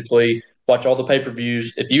chronologically, watch all the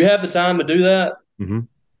pay-per-views. If you have the time to do that,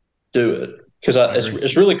 do it, because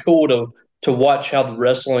it's really cool to watch how the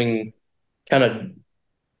wrestling kind of,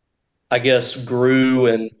 I guess, grew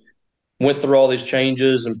and went through all these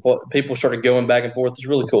changes, and people started going back and forth. It's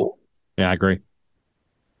really cool. Yeah, I agree.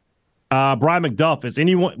 Brian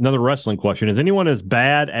McDuff, another wrestling question, is anyone as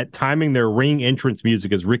bad at timing their ring entrance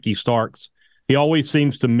music as Ricky Starks? He always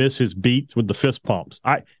seems to miss his beats with the fist pumps.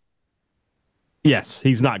 Yes,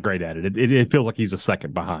 he's not great at it. It feels like he's a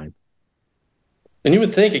second behind. And you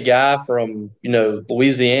would think a guy from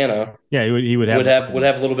Louisiana, he would have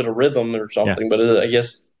a little bit of rhythm or something, but I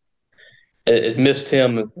guess it missed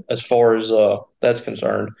him as far as that's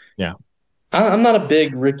concerned. Yeah, I'm not a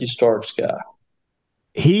big Ricky Starks guy.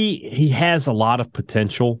 He has a lot of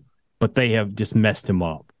potential, but they have just messed him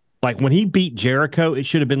up. Like when he beat Jericho, it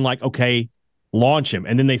should have been like, okay, launch him,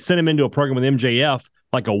 and then they sent him into a program with MJF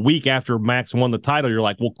like a week after Max won the title. You're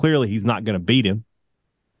like, well, clearly he's not going to beat him.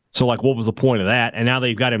 So, like, what was the point of that? And now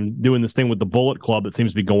they've got him doing this thing with the Bullet Club that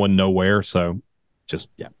seems to be going nowhere. So,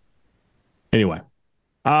 Anyway,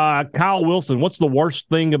 Kyle Wilson, what's the worst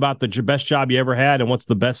thing about the best job you ever had, and what's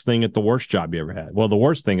the best thing at the worst job you ever had? Well, the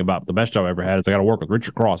worst thing about the best job I ever had is I got to work with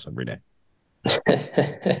Richard Cross every day.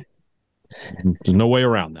 There's no way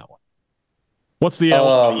around that one. What's the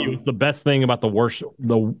what's the best thing about the worst?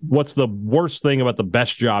 What's the worst thing about the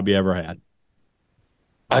best job you ever had?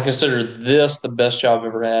 I consider this the best job I've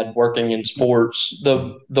ever had, working in sports.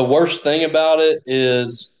 The worst thing about it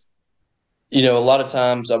is, a lot of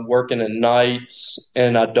times I'm working at nights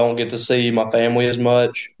and I don't get to see my family as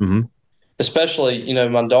much. Mm-hmm. Especially,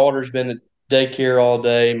 my daughter's been at daycare all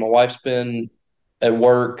day. My wife's been at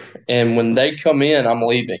work. And when they come in, I'm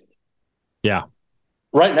leaving. Yeah.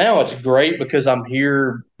 Right now it's great because I'm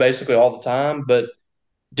here basically all the time. But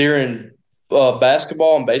during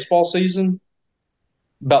basketball and baseball season,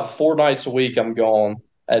 about 4 nights a week I'm gone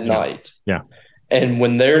at night. Yeah. And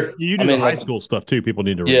when they're you do the high school stuff too, people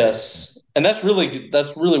need to read. Yes. And that's really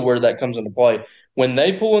where that comes into play. When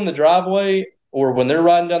they pull in the driveway or when they're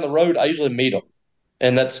riding down the road, I usually meet them.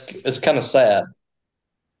 And it's kind of sad.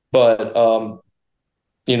 But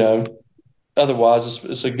otherwise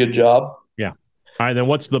it's a good job. Yeah. All right, then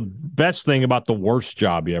what's the best thing about the worst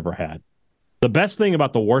job you ever had? The best thing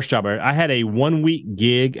about the worst job I had a 1-week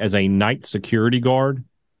gig as a night security guard.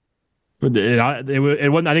 It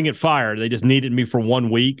wasn't. I didn't get fired. They just needed me for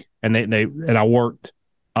 1 week, and I worked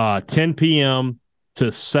 10 p.m.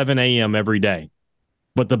 to 7 a.m. every day.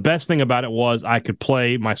 But the best thing about it was I could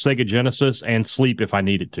play my Sega Genesis and sleep if I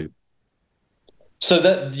needed to. So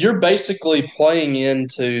that you're basically playing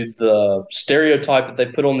into the stereotype that they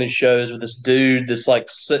put on these shows with this dude that's like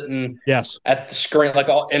sitting at the screen, like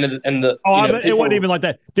all and the. It wasn't even like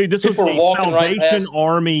that, dude. This was a Salvation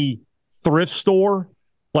Army thrift store.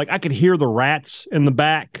 Like I could hear the rats in the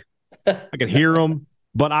back. I could hear them,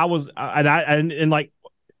 but I was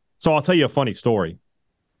so I'll tell you a funny story.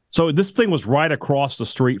 So this thing was right across the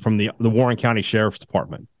street from the Warren County Sheriff's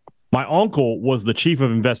Department. My uncle was the chief of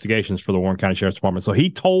investigations for the Warren County Sheriff's Department. So he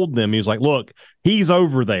told them, he was like, look, he's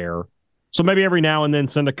over there. So maybe every now and then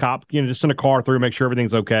send a cop, just send a car through, make sure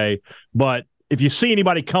everything's okay. But if you see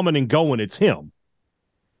anybody coming and going, it's him.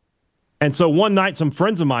 And so one night, some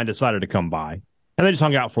friends of mine decided to come by. And they just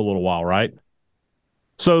hung out for a little while, right?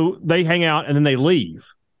 So they hang out and then they leave.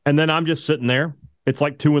 And then I'm just sitting there. It's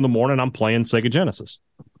like 2 a.m. I'm playing Sega Genesis.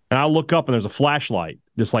 And I look up and there's a flashlight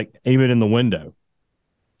just like aiming in the window.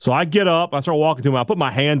 So I get up, I start walking to him. I put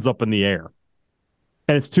my hands up in the air.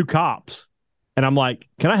 And it's 2 cops. And I'm like,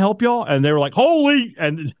 can I help y'all? And they were like, holy.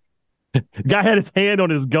 And the guy had his hand on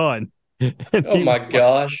his gun. Oh, my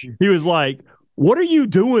gosh. He was like, what are you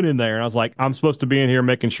doing in there? And I was like, I'm supposed to be in here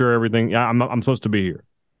making sure everything. I'm supposed to be here.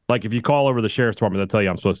 Like, if you call over the sheriff's department, they'll tell you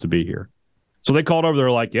I'm supposed to be here. So they called over. They're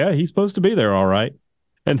like, yeah, he's supposed to be there. All right.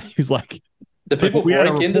 And he's like, do people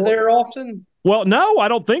break into there often? Well, no, I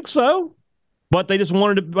don't think so. But they just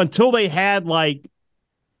wanted to, until they had I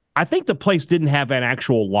think the place didn't have an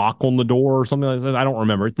actual lock on the door or something like that. I don't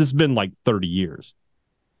remember. This has been like 30 years.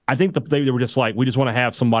 I think they were just like, we just want to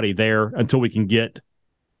have somebody there until we can get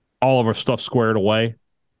all of our stuff squared away.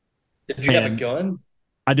 Did you have a gun?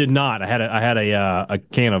 I did not. I had a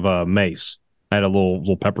can of mace. I had a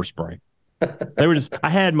little pepper spray. They were just. I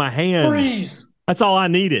had my hands. Freeze. That's all I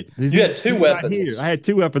needed. You had 2 weapons. Right here. I had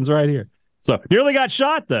 2 weapons right here. So nearly got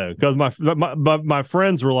shot though, because my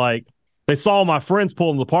friends were like, they saw my friends pull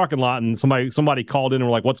in the parking lot, and somebody called in and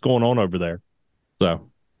were like, "What's going on over there?" So,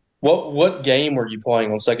 what game were you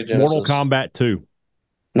playing on Sega Genesis? Mortal Kombat 2.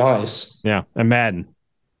 Nice. Yeah, and Madden.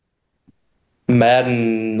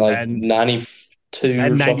 Madden 90. or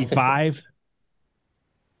something. 95?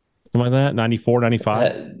 Something like that? 94,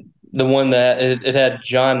 95? The one that it had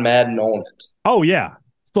John Madden on it. Oh, yeah.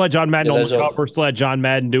 Still had John Madden on the cover. Still had John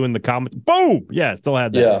Madden doing the comment. Boom! Yeah, still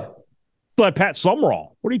had that. Yeah. Still had Pat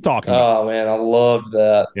Summerall. What are you talking about? Oh, man, I loved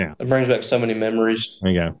that. Yeah. It brings back so many memories.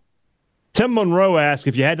 There you go. Tim Monroe asked,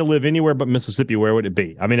 if you had to live anywhere but Mississippi, where would it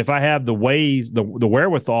be? I mean, if I have the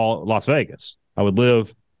wherewithal, Las Vegas, I would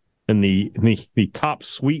live in the top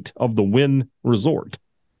suite of the Wynn Resort.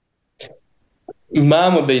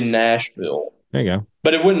 Mine would be Nashville. There you go.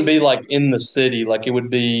 But it wouldn't be like in the city. Like it would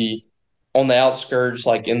be on the outskirts,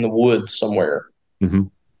 like in the woods somewhere. Mm-hmm.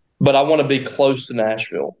 But I want to be close to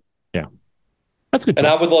Nashville. Yeah. That's good. And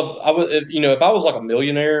I would if I was like a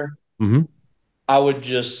millionaire, mm-hmm. I would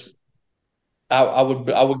just, I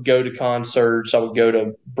would go to concerts. I would go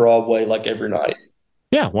to Broadway like every night.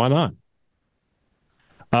 Yeah, why not?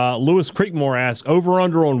 Lewis Creekmore asks, over or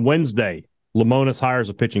under on Wednesday, Lemonis hires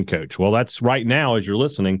a pitching coach. Well, that's right now as you're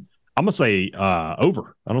listening. I'm going to say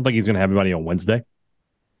over. I don't think he's going to have anybody on Wednesday.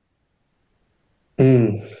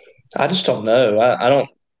 I just don't know. I don't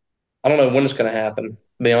know when it's going to happen,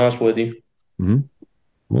 to be honest with you. Mm-hmm.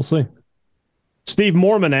 We'll see. Steve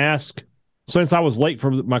Mormon asks, since I was late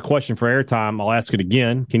for my question for airtime, I'll ask it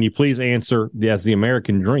again. Can you please answer as the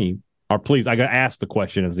American Dream? Or please, I got asked the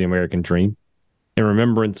question as the American Dream in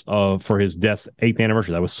remembrance of for his death's 8th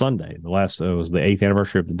anniversary. That was Sunday. It was the 8th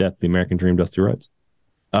anniversary of the death of the American Dream, Dusty Rhodes.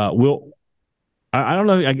 I don't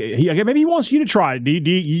know. Maybe he wants you to try it. Do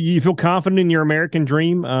you feel confident in your American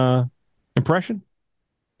Dream impression?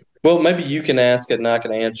 Well, maybe you can ask it and I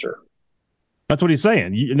can answer. That's what he's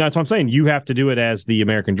saying. That's what I'm saying. You have to do it as the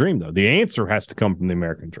American Dream, though. The answer has to come from the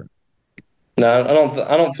American Dream. No,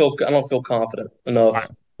 I don't feel confident enough. Right.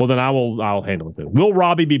 Well, then I'll handle it. Then. Will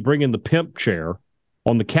Robbie be bringing the pimp chair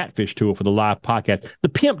on the Catfish Tour for the live podcast? The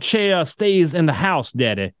pimp chair stays in the house,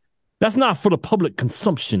 Daddy. That's not for the public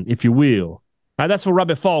consumption, if you will. Right, that's for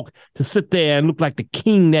Robbie Falk to sit there and look like the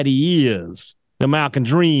king that he is. The American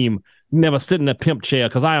Dream never sit in a pimp chair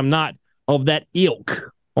because I am not of that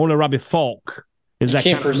ilk. Only Robbie Falk is that.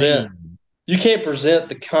 You can't present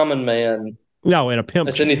the common man. No, in a pimp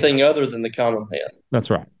as chair. Anything other than the common man. That's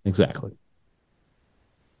right. Exactly.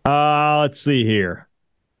 Let's see here.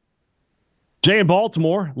 Jay in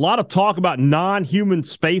Baltimore, a lot of talk about non-human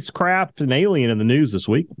spacecraft and alien in the news this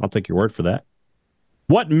week. I'll take your word for that.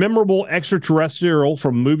 What memorable extraterrestrial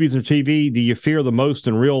from movies or TV do you fear the most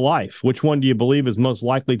in real life? Which one do you believe is most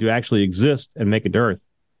likely to actually exist and make it to Earth?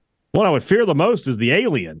 What I would fear the most is the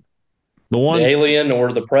alien. The alien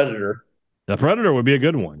or the predator. The predator would be a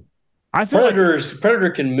good one. I feel predator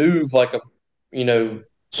can move like a,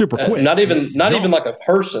 super quick. Not even like a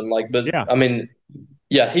person. Yeah. I mean,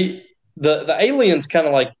 yeah. The alien's kind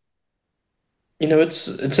of like,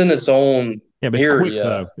 it's in its own but it's area. Quick,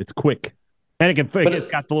 though. It's quick, and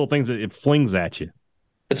it's got the little things that it flings at you.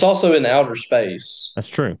 It's also in outer space. That's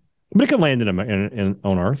true, but it can land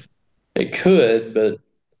on Earth. It could, but.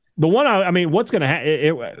 The one, what's going to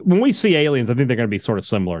happen when we see aliens? I think they're going to be sort of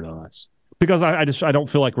similar to us because I don't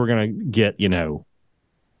feel like we're going to get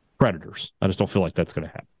predators. I just don't feel like that's going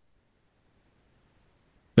to happen.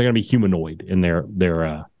 They're going to be humanoid in their.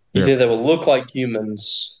 You think they will look like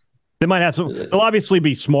humans? They might have some. They'll obviously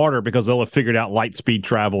be smarter because they'll have figured out light speed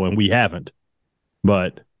travel and we haven't.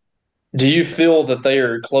 But do you feel that they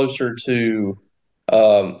are closer to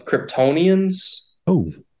Kryptonians?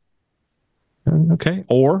 Oh. Okay.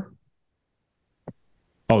 Or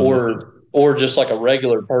just like a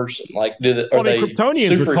regular person. Like, are they Kryptonians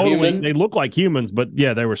superhuman? They look like humans, but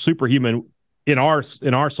yeah, they were superhuman in our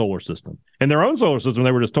solar system. In their own solar system,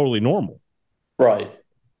 they were just totally normal. Right.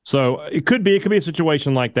 So it could be a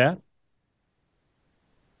situation like that.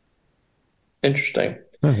 Interesting.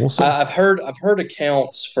 Yeah, we'll see. I've heard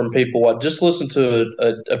accounts from people. I just listened to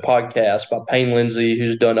a podcast by Payne Lindsay,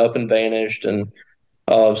 who's done Up and Vanished and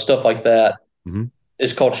stuff like that. Mm-hmm.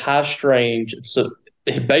 It's called High Strange.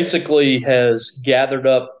 He basically has gathered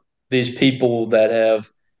up these people that have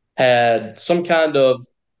had some kind of,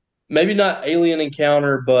 maybe not alien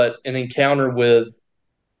encounter, but an encounter with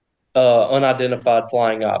unidentified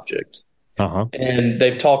flying object. Uh-huh. And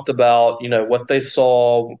they've talked about, what they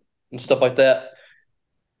saw and stuff like that.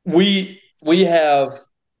 We have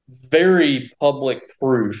very public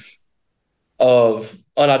proof of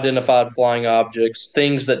unidentified flying objects,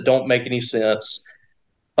 things that don't make any sense.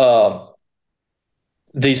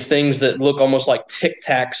 These things that look almost like Tic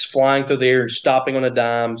Tacs flying through the air and stopping on a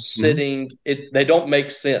dime, sitting. Mm-hmm. They don't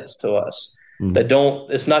make sense to us.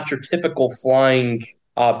 Mm-hmm. It's not your typical flying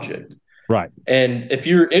object. Right. And if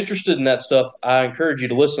you're interested in that stuff, I encourage you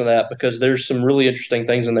to listen to that because there's some really interesting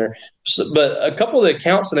things in there. But a couple of the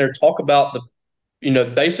accounts in there talk about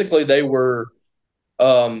basically they were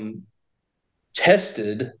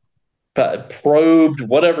tested, probed,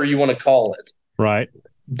 whatever you want to call it, Right.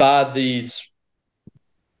 by these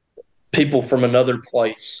people from another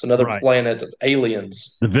place, another planet,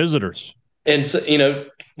 aliens. The visitors. And so,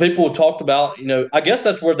 people talked about, I guess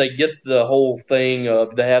that's where they get the whole thing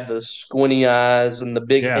of they have the squinty eyes and the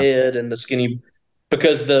big head and the skinny,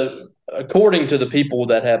 because according to the people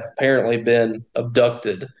that have apparently been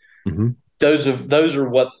abducted, those are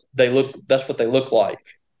what they look. That's what they look like.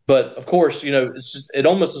 But of course, it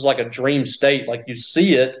almost is like a dream state. Like you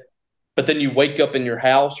see it, but then you wake up in your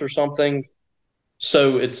house or something.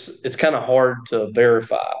 So it's kind of hard to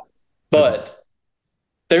verify. But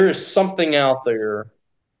there is something out there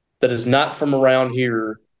that is not from around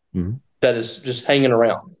here that is just hanging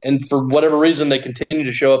around. And for whatever reason, they continue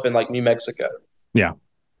to show up in like New Mexico. Yeah.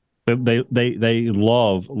 They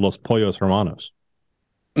love Los Pollos Hermanos.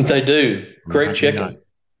 They do. Great chicken.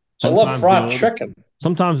 I love fried chicken.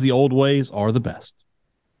 Sometimes the old ways are the best.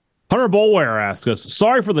 Hunter Bolware asks us,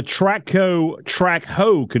 sorry for the track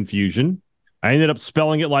ho confusion. I ended up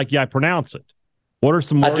spelling it like I pronounce it. What are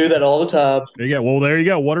some words? I do that all the time. There you go. Well, there you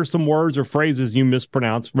go. What are some words or phrases you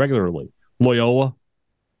mispronounce regularly? Loyola.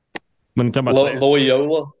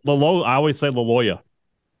 Loyola? I always say Loyola.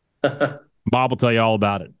 Bob will tell you all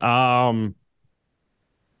about it. Well,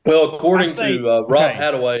 according to Rob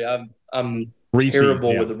Hadaway, I'm Reese's,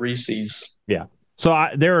 terrible with the Reese's. Yeah. So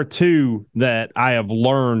there are two that I have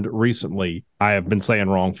learned recently. I have been saying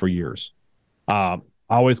wrong for years. I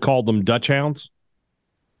always called them Dutch Hounds,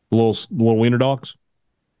 little wiener dogs.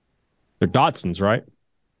 They're Dachshunds, right?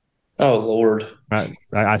 Oh Lord! I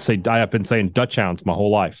have been saying Dutch Hounds my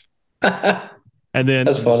whole life. And then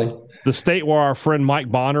that's funny. The state where our friend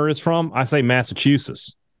Mike Bonner is from, I say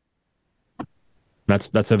Massachusetts.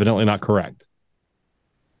 That's evidently not correct.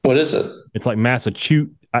 What is it? It's like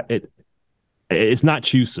Massachusetts. It's not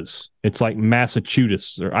Chusis. It's like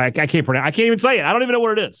Massachusetts. Or I can't pronounce. I can't even say it. I don't even know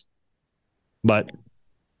what it is. But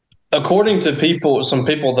according to some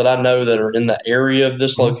people that I know that are in the area of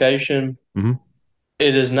this location,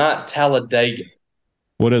 it is not Talladega.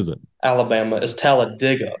 What is it? Alabama. It's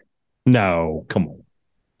Talladega. No, come on.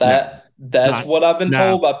 That's what I've been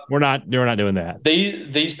told by. We're not doing that.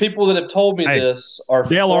 These people that have told me this are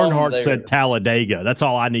Dale from Earnhardt there. said Talladega. That's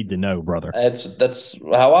all I need to know, brother. That's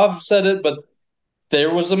how I've said it. But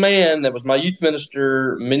there was a man that was my youth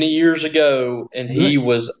minister many years ago, and he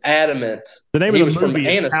was adamant. The name of the movie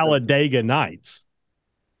is Talladega Nights.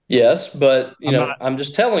 Yes, but I'm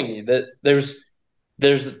just telling you that there was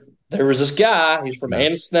this guy. He's from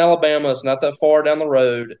Anniston, Alabama. It's not that far down the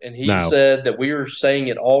road, and he said that we were saying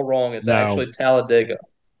it all wrong. It's actually Talladega.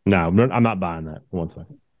 No, I'm not buying that. One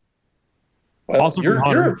second. Well, also,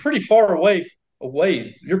 you're pretty far away.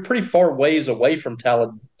 You're pretty far ways away from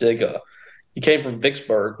Talladega. You came from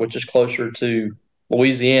Vicksburg, which is closer to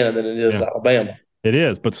Louisiana than it is Alabama. It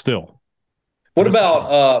is, but still. What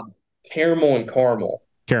about caramel and caramel?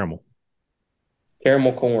 Caramel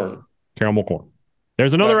corn. Caramel corn.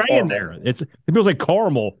 There's another A in there. If people say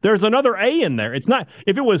caramel, there's another A in there. It's not.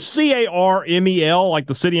 If it was Carmel, like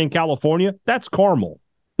the city in California, that's caramel.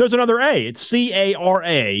 There's another A. It's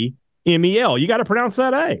Caramel. You got to pronounce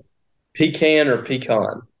that A. Pecan or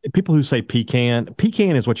pecan? People who say pecan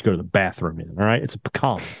is what you go to the bathroom in. All right, it's a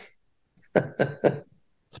pecan.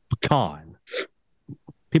 It's a pecan.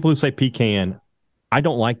 People who say pecan, I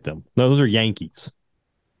don't like them. No, those are Yankees.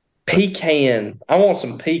 Pecan. I want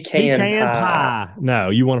some pecan pie. No,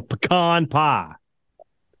 you want a pecan pie.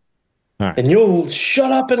 All right. And you'll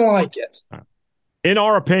shut up and like it. Right. In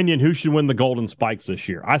our opinion, who should win the Golden Spikes this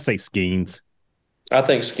year? I say Skeens. I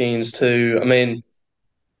think Skeens too. I mean,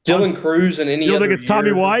 Dylan Cruz and any other. You don't think it's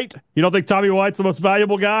Tommy White? You don't think Tommy White's the most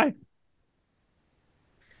valuable guy?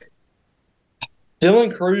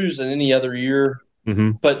 Dylan Cruz in any other year.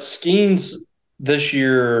 But Skeens this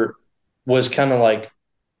year was kind of like,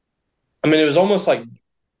 it was almost like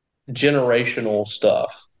generational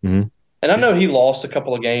stuff. And I know he lost a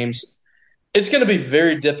couple of games. It's going to be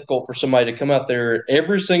very difficult for somebody to come out there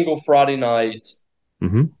every single Friday night,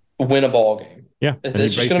 win a ball game. Yeah.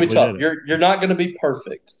 It's just going to be tough. You're not going to be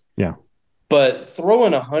perfect. Yeah. But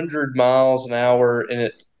throwing 100 miles an hour and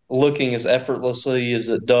it looking as effortlessly as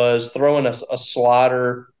it does, throwing a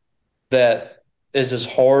slider that is as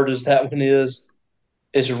hard as that one is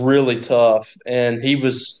really tough. And he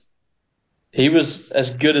was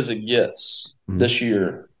as good as it gets this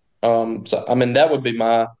year. So that would be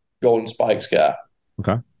my Golden Spikes guy.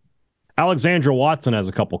 Okay. Alexandra Watson has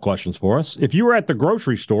a couple questions for us. If you were at the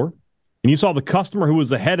grocery store and you saw the customer who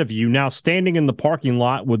was ahead of you now standing in the parking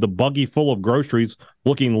lot with the buggy full of groceries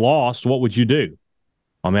looking lost, what would you do?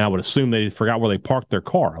 I mean, I would assume they forgot where they parked their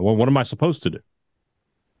car. Well, what am I supposed to do?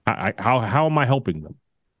 How am I helping them?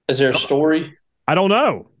 Is there a story? I don't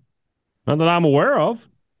know. None that I'm aware of.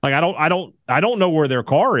 Like, I don't know where their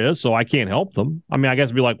car is, so I can't help them. I mean, I guess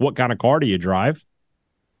it'd be like, what kind of car do you drive?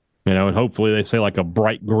 You know, and hopefully they say like a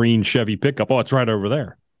bright green Chevy pickup. Oh, it's right over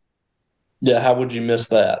there. Yeah, how would you miss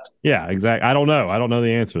that? Yeah, exactly. I don't know. I don't know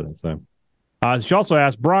the answer to that. So, she also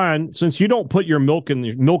asked, Brian, since you don't put your milk in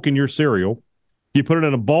your cereal, do you put it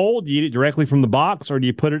in a bowl? Do you eat it directly from the box, or do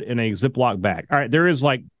you put it in a Ziploc bag? All right, there is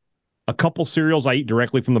like a couple cereals I eat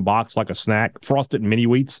directly from the box, like a snack. Frosted Mini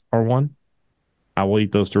Wheats are one. I will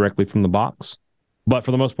eat those directly from the box. But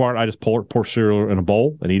for the most part, I just pour cereal in a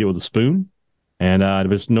bowl and eat it with a spoon, and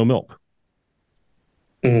there's no milk.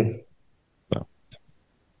 Mm. So.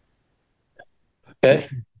 Okay.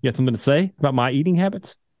 You got something to say about my eating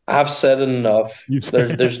habits? I've said enough.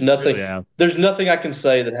 There's nothing. Yeah. There's nothing I can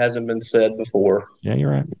say that hasn't been said before. Yeah,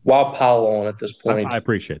 you're right. Why pile on at this point? I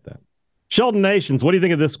appreciate that. Sheldon Nations, what do you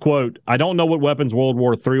think of this quote? I don't know what weapons World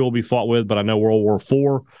War III will be fought with, but I know World War IV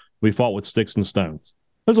will be fought with sticks and stones.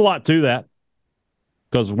 There's a lot to that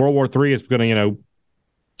because World War III is going to,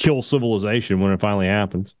 kill civilization when it finally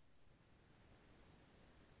happens.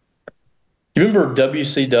 You remember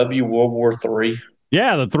WCW World War III?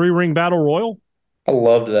 Yeah, the 3-ring battle royal. I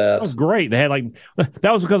loved that. That was great. They had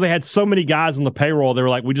that was because they had so many guys on the payroll. They were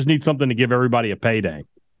like, we just need something to give everybody a payday.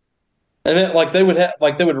 And then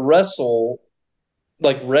they would wrestle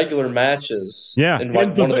like regular matches. Yeah. In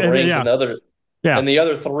like one of the rings, and the other. Yeah. And the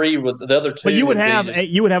other two. But you would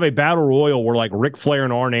have a battle royal where like Ric Flair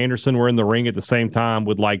and Arn Anderson were in the ring at the same time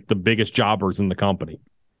with like the biggest jobbers in the company.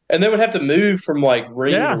 And they would have to move from like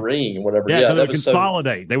ring to ring or whatever. Yeah, they would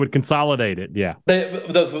consolidate. They would consolidate it. Yeah.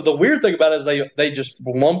 The weird thing about it is they just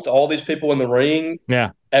lumped all these people in the ring. Yeah.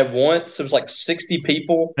 At once, it was like 60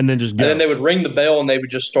 people, and then they would ring the bell and they would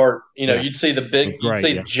just start. You'd see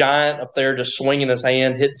the giant up there just swinging his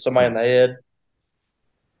hand, hitting somebody in the head.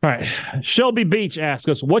 All right, Shelby Beach asks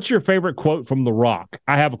us, "What's your favorite quote from The Rock?"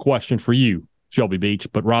 I have a question for you, Shelby Beach,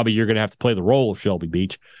 but Robbie, you're going to have to play the role of Shelby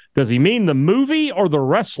Beach. Does he mean the movie or the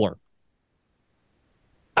wrestler?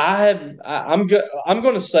 I'm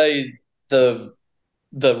going to say the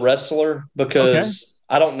wrestler because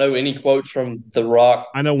I don't know any quotes from The Rock.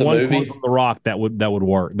 I know one quote from The Rock that would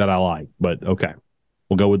work that I like, but okay,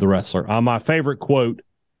 we'll go with the wrestler. My favorite quote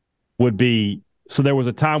would be, so there was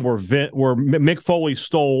a time where Mick Foley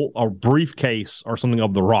stole a briefcase or something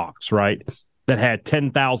of The Rock's, right, that had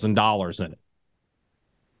 $10,000 in it.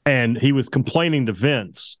 And he was complaining to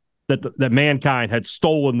Vince that Mankind had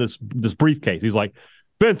stolen this briefcase. He's like,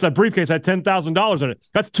 Vince, that briefcase had $10,000 in it.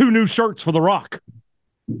 That's 2 new shirts for The Rock.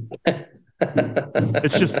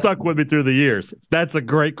 It's just stuck with me through the years. That's a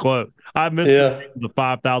great quote. I missed the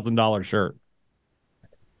 $5,000 shirt.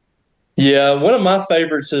 Yeah, one of my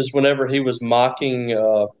favorites is whenever he was mocking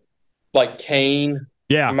like Kane.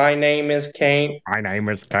 Yeah. My name is Kane. My name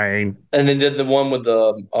is Kane. And then did the one with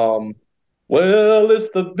the well, it's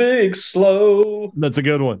the Big Slow. That's a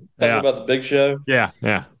good one. Talking about the Big Show. Yeah,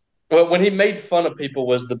 yeah. Well, when he made fun of people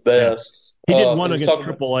was the best. Yeah. He did one against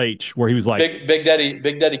Triple H where he was like Big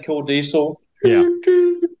Daddy Cool Diesel. Yeah.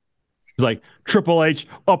 He's like, Triple H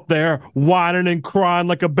up there whining and crying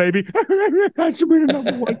like a baby. I should be the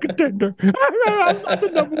number one contender. I'm not the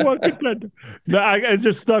number one contender. It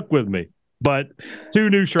just stuck with me. But 2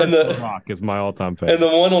 new shirts for The Rock is my all-time favorite. And the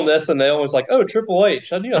one on SNL was like, oh, Triple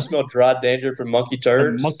H. I knew I smelled dry dandruff from monkey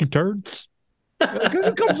turds. Monkey turds?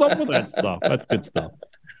 Who comes up with that stuff? That's good stuff.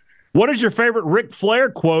 What is your favorite Ric Flair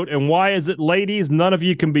quote, and why is it, ladies, none of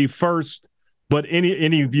you can be first, but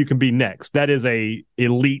any of you can be next? That is a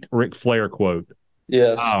elite Ric Flair quote.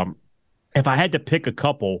 Yes. If I had to pick a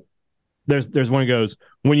couple, there's one that goes,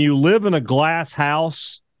 when you live in a glass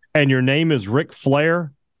house and your name is Ric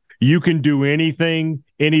Flair, you can do anything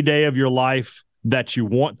any day of your life that you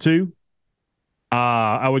want to.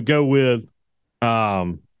 I would go with,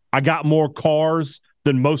 I got more cars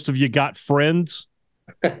than most of you got friends.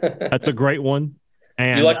 That's a great one.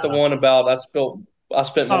 And you like the one about I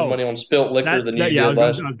spent more money on spilt liquor than you did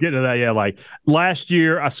last year. I'll get to that. Yeah, like last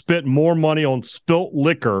year I spent more money on spilt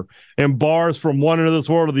liquor and bars from one end of this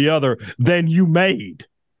world to the other than you made.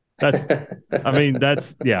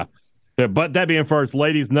 That's yeah. But that being first,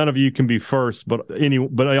 ladies, none of you can be first, but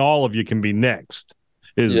all of you can be next.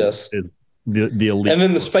 Is the elite. And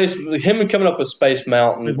then him coming up with Space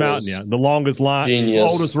Mountain. The longest line.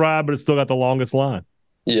 Genius. Oldest ride, but it's still got the longest line.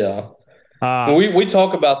 Yeah. We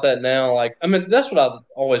talk about that now. Like, I mean, that's what I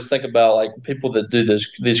always think about. Like people that do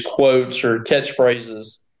these quotes or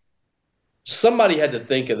catchphrases. Somebody had to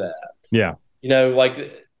think of that. Yeah.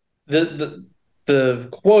 Like the Flair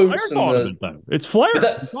quotes and thought of it, though. It's Flair.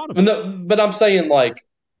 but I'm saying like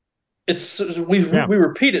we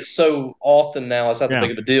repeat it so often now. It's not that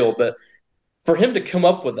big of a deal. But for him to come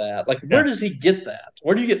up with that, like, where does he get that?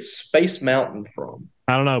 Where do you get Space Mountain from?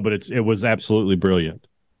 I don't know, but it was absolutely brilliant.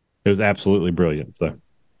 It was absolutely brilliant. So,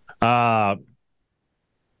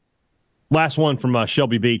 last one from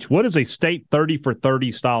Shelby Beach. What is a state 30 for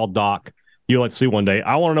 30 style doc you'd like to see one day?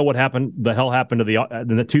 I want to know what happened to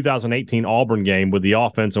the 2018 Auburn game with the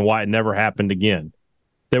offense and why it never happened again.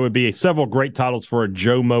 There would be several great titles for a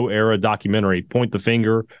Joe Mo era documentary. Point the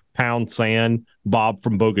Finger, Pound Sand, Bob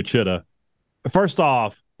from Boca Chica. First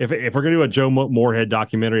off, if we're going to do a Joe Moorhead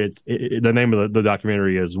documentary, the name of the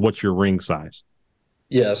documentary is What's Your Ring Size?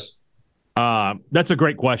 Yes. That's a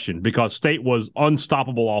great question because State was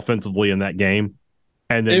unstoppable offensively in that game,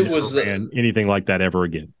 and then never ran anything like that ever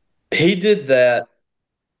again. He did that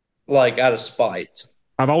like out of spite.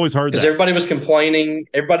 I've always heard that because everybody was complaining.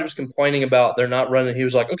 Everybody was complaining about they're not running. He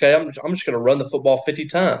was like, "Okay, I'm just going to run the football 50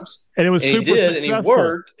 times," and it was and super he did, successful. And he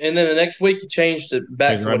worked. And then the next week he changed it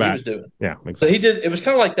back to what he was doing. Yeah, exactly. So he did. It was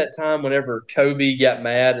kind of like that time whenever Kobe got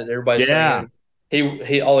mad and everybody's saying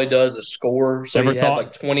he all he does is score. So he had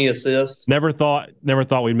like 20 assists. Never thought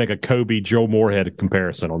we'd make a Kobe Joe Moorhead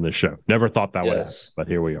comparison on this show. Never thought that would happen, but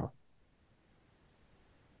here we are.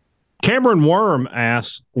 Cameron Worm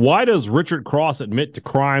asks, why does Richard Cross admit to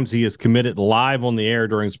crimes he has committed live on the air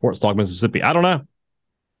during Sports Talk Mississippi? I don't know.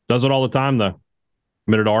 Does it all the time, though.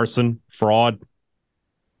 Committed arson, fraud.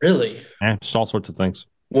 Really? Yeah, just all sorts of things.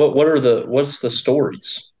 What's the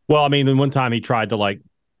stories? Well, I mean, one time he tried to,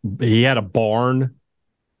 he had a barn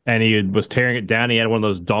and he was tearing it down. He had one of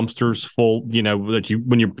those dumpsters full, that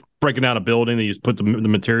when you're breaking down a building, that you just put the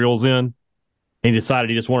materials in. He decided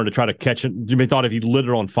he just wanted to try to catch it. He thought if he lit it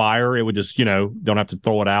on fire, it would just, don't have to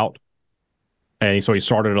throw it out. And so he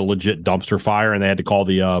started a legit dumpster fire, and they had to call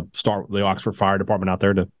the Oxford Fire Department out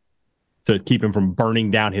there to keep him from burning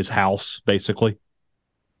down his house, basically.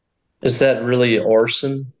 Is that really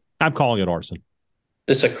arson? I'm calling it arson.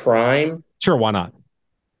 It's a crime? Sure, why not?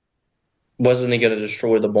 Wasn't he going to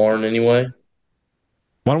destroy the barn anyway?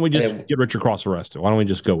 Why don't we just get Richard Cross arrested? Why don't we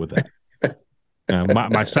just go with that?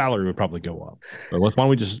 My salary would probably go up. So why don't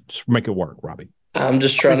we just make it work, Robbie? I'm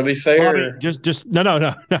just trying to be fair. Robbie, just no.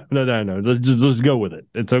 Let's go with it.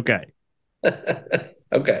 It's okay.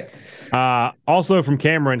 Okay. Also from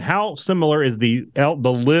Cameron, how similar is the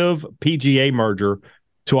Live PGA merger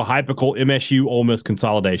to a hypothetical MSU Ole Miss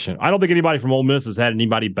consolidation? I don't think anybody from Ole Miss has had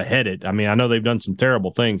anybody beheaded. I mean, I know they've done some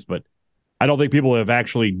terrible things, but I don't think people have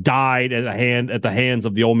actually died at the hands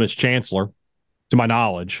of the Ole Miss chancellor, to my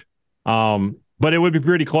knowledge. But it would be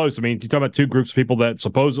pretty close. I mean, you talk about two groups of people that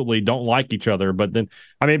supposedly don't like each other. But then,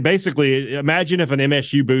 I mean, basically, imagine if an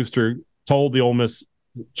MSU booster told the Ole Miss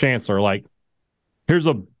chancellor, like, here's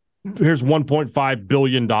 $1.5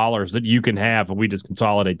 billion that you can have if we just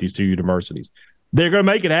consolidate these two universities. They're going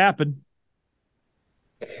to make it happen.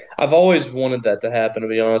 I've always wanted that to happen, to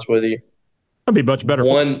be honest with you. That'd be much better.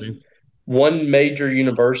 One major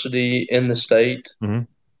university in the state, in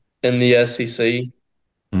the SEC.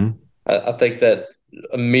 Mm-hmm. I think that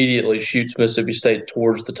immediately shoots Mississippi State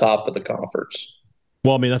towards the top of the conference.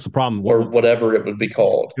 Well, I mean, that's the problem. Or whatever it would be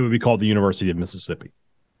called. It would be called the University of Mississippi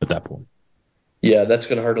at that point. Yeah, that's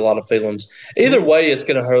going to hurt a lot of feelings. Either way, it's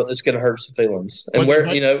going to hurt. It's going to hurt some feelings. And where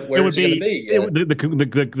is it going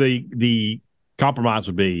to be? The compromise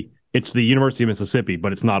would be it's the University of Mississippi,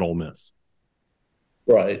 but it's not Ole Miss.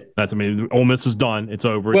 Right. Ole Miss is done. It's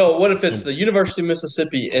over. Well, what if it's the University of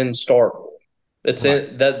Mississippi in Starkville?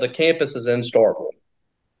 The campus is in Starkville.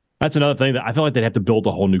 That's another thing that I feel like they'd have to build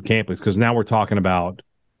a whole new campus because now we're talking about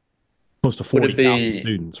close to 40,000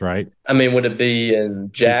 students, right? I mean, would it be in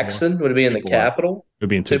Jackson? Would it be in the capital? It would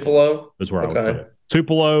be in Tupelo. Is where I would put it.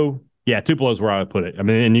 Tupelo. Yeah, Tupelo is where I would put it. I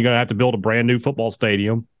mean, and you're going to have to build a brand new football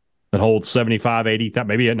stadium that holds 75, 80,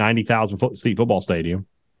 maybe a 90,000 seat football stadium.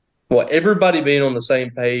 Well, everybody being on the same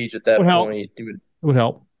page at that point, it would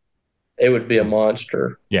help. It would be a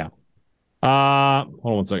monster. Yeah. Hold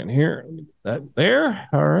on one second here. That there.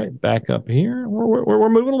 All right, back up here. We're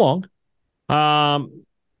moving along.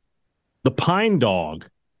 The Pine Dog.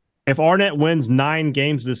 If Arnett wins 9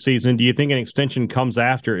 games this season, do you think an extension comes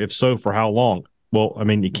after? If so, for how long? Well, I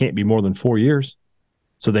mean, it can't be more than 4 years,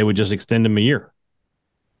 so they would just extend him a year.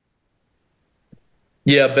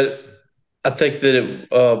 Yeah, but I think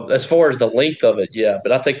that as far as the length of it, yeah,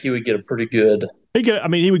 but I think he would get a pretty good.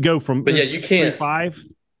 He would go from. But yeah, you can't 5.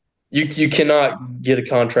 You cannot get a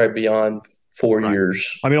contract beyond 4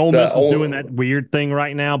 years. I mean, Ole Miss is doing that weird thing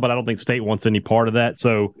right now, but I don't think State wants any part of that.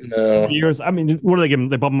 So, no. 4 years. I mean, what do they give them?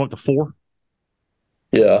 They bump them up to 4?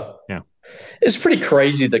 Yeah. Yeah. It's pretty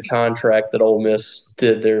crazy the contract that Ole Miss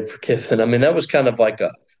did there for Kiffin. I mean, that was kind of like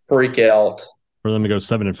a freak out. For them to go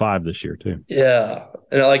 7-5 this year, too. Yeah.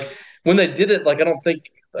 And like when they did it, like I don't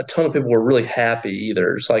think a ton of people were really happy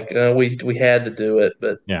either. It's like we had to do it,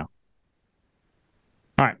 but yeah.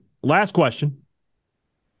 All right. Last question.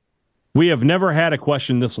 We have never had a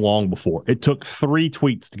question this long before. It took 3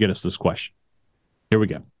 tweets to get us this question. Here we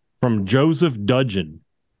go. From Joseph Dudgeon.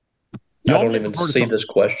 I don't even see this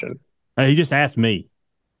question. He just asked me.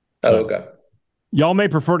 So, okay. Y'all may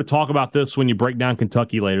prefer to talk about this when you break down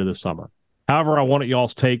Kentucky later this summer. However, I wanted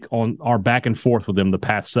y'all's take on our back and forth with them the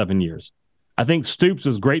past 7 years. I think Stoops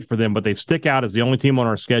is great for them, but they stick out as the only team on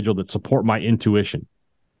our schedule that support my intuition.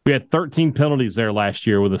 We had 13 penalties there last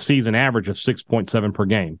year with a season average of 6.7 per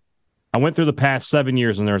game. I went through the past 7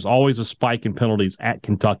 years, and there's always a spike in penalties at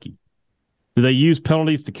Kentucky. Do they use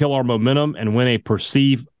penalties to kill our momentum and win a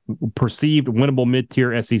perceived winnable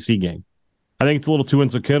mid-tier SEC game? I think it's a little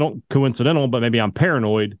too coincidental, but maybe I'm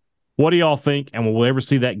paranoid. What do y'all think, and will we ever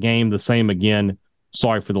see that game the same again?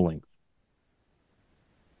 Sorry for the length.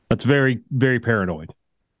 That's very, very paranoid.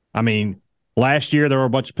 I mean, last year there were a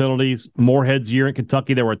bunch of penalties. Moorhead's year in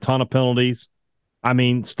Kentucky, there were a ton of penalties. I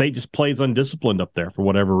mean, State just plays undisciplined up there for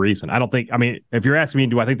whatever reason. If you're asking me,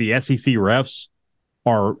 do I think the SEC refs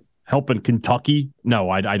are helping Kentucky?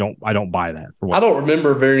 No, I don't buy that. I don't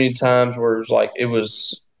remember very many times where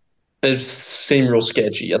it seemed real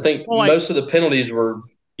sketchy. I think most of the penalties were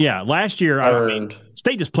last year earned.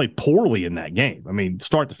 State just played poorly in that game. I mean,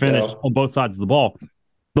 start to finish on both sides of the ball.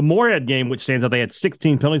 The Moorhead game, which stands out, they had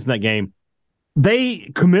 16 penalties in that game.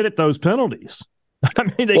 They committed those penalties. I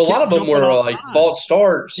mean, a lot of them were like false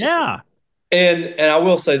starts. Yeah. And I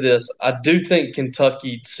will say this. I do think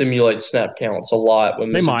Kentucky simulates snap counts a lot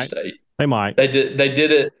when Mississippi State. They might. They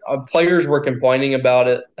did it. Players were complaining about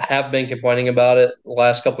it, have been complaining about it the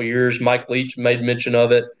last couple of years. Mike Leach made mention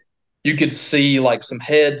of it. You could see like some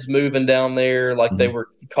heads moving down there, like they were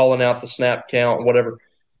calling out the snap count, whatever.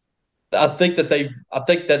 I think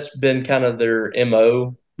that's been kind of their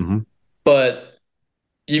MO. Mm-hmm. But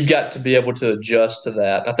you've got to be able to adjust to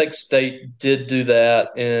that. I think State did do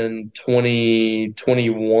that in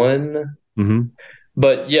 2021. Mm-hmm.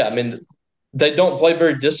 But, yeah, I mean, they don't play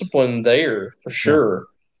very disciplined there for sure. Yeah.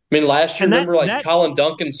 I mean, last year, Colin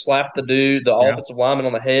Duncan slapped the offensive lineman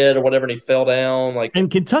on the head or whatever, and he fell down.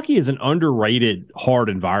 And Kentucky is an underrated, hard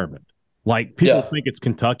environment. Like, people think it's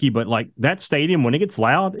Kentucky, but, like, that stadium, when it gets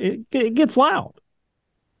loud, it gets loud.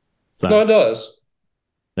 So, no, it does.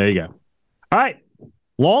 There you go. All right.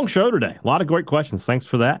 Long show today. A lot of great questions. Thanks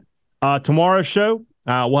for that. Tomorrow's show,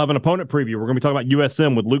 we'll have an opponent preview. We're going to be talking about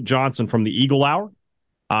USM with Luke Johnson from the Eagle Hour.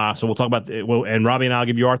 So we'll talk about and Robbie and I will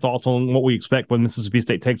give you our thoughts on what we expect when Mississippi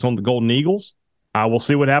State takes on the Golden Eagles. We'll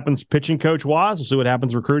see what happens pitching coach-wise. We'll see what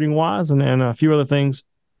happens recruiting-wise and a few other things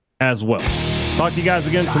as well. Talk to you guys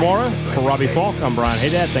again tomorrow. For Robbie Falk, I'm Brian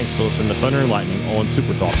Haydad. Thanks for listening to Thunder and Lightning on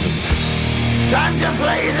Super Talk. Time to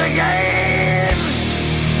play the game!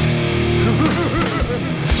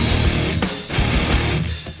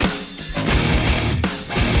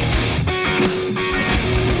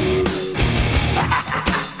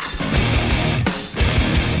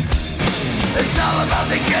 It's all about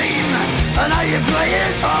the game and how you play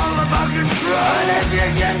it. All about control. And if you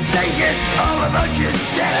can take it, it's all about your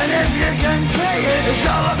debt. And if you can pay it, it's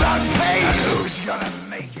all about pay. And who's gonna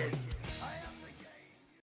make it?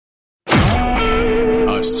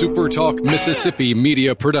 A SuperTalk Mississippi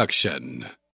media production.